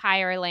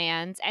vampire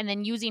lands and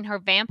then using her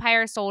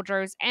vampire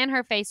soldiers and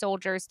her fae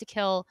soldiers to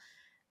kill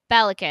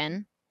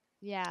Belican.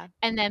 yeah,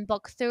 And then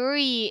book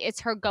 3 is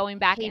her going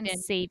back and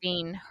Paiton.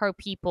 saving her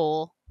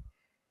people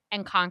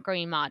and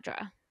conquering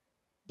Madra.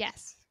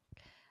 Yes,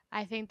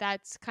 I think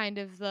that's kind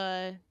of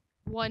the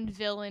one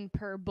villain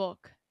per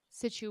book Yeah.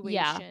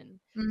 situation.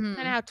 Kind of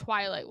Mhm. how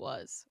Twilight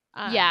was.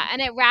 Yeah,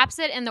 and it wraps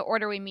it in the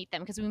order we meet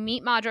them because we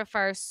meet Madra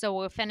first, so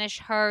we'll finish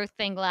her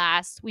thing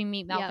last. We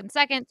meet Yep. Malcolm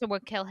second, so we'll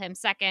kill him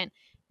second.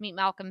 Meet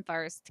Malcolm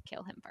first,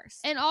 kill him first.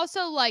 And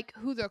also like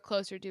who they're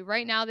closer to.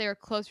 Right now they are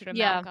closer to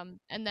Yeah. Malcolm,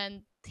 and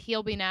then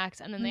he'll be next,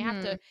 and then they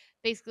have to Mhm.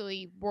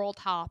 basically world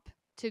hop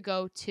to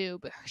go to.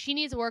 But she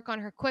needs to work on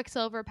her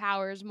quicksilver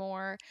powers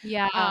more.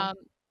 Yeah. Um,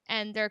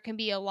 and there can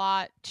be a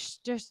lot.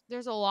 Just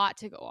there's a lot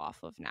to go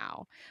off of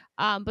now.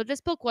 But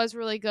this book was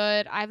really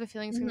good. I have a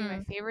feeling it's gonna be my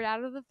Mhm. favorite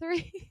out of the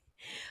 3.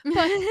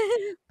 but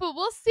but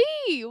we'll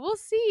see. We'll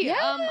see.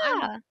 I'm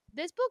Yeah.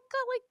 This book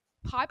got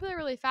like popular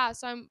really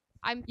fast, so I'm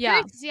I'm Yeah.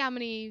 curious to see how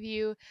many of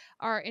you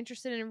are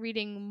interested in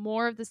reading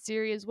more of the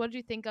series. What did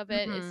you think of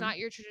it? It's Mhm. not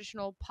your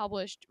traditional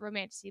published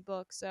romantasy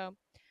book, so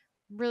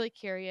I'm really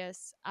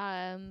curious.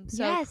 So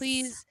Yes.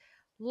 please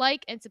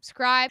like and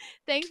subscribe.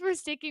 Thanks for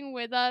sticking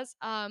with us.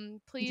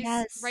 Please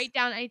Yes. write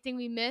down anything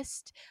we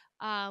missed.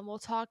 We'll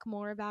talk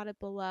more about it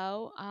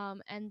below.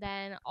 And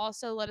then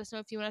also let us know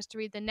if you want us to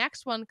read the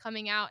next one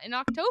coming out in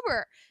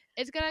October.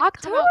 It's gonna come out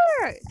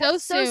October! so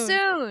That's so soon.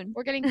 soon.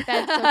 We're getting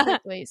fed so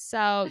quickly.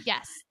 So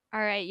yes. All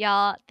right,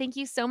 y'all. Thank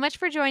you so much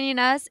for joining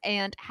us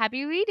and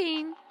happy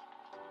reading.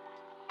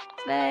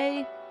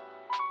 Bye.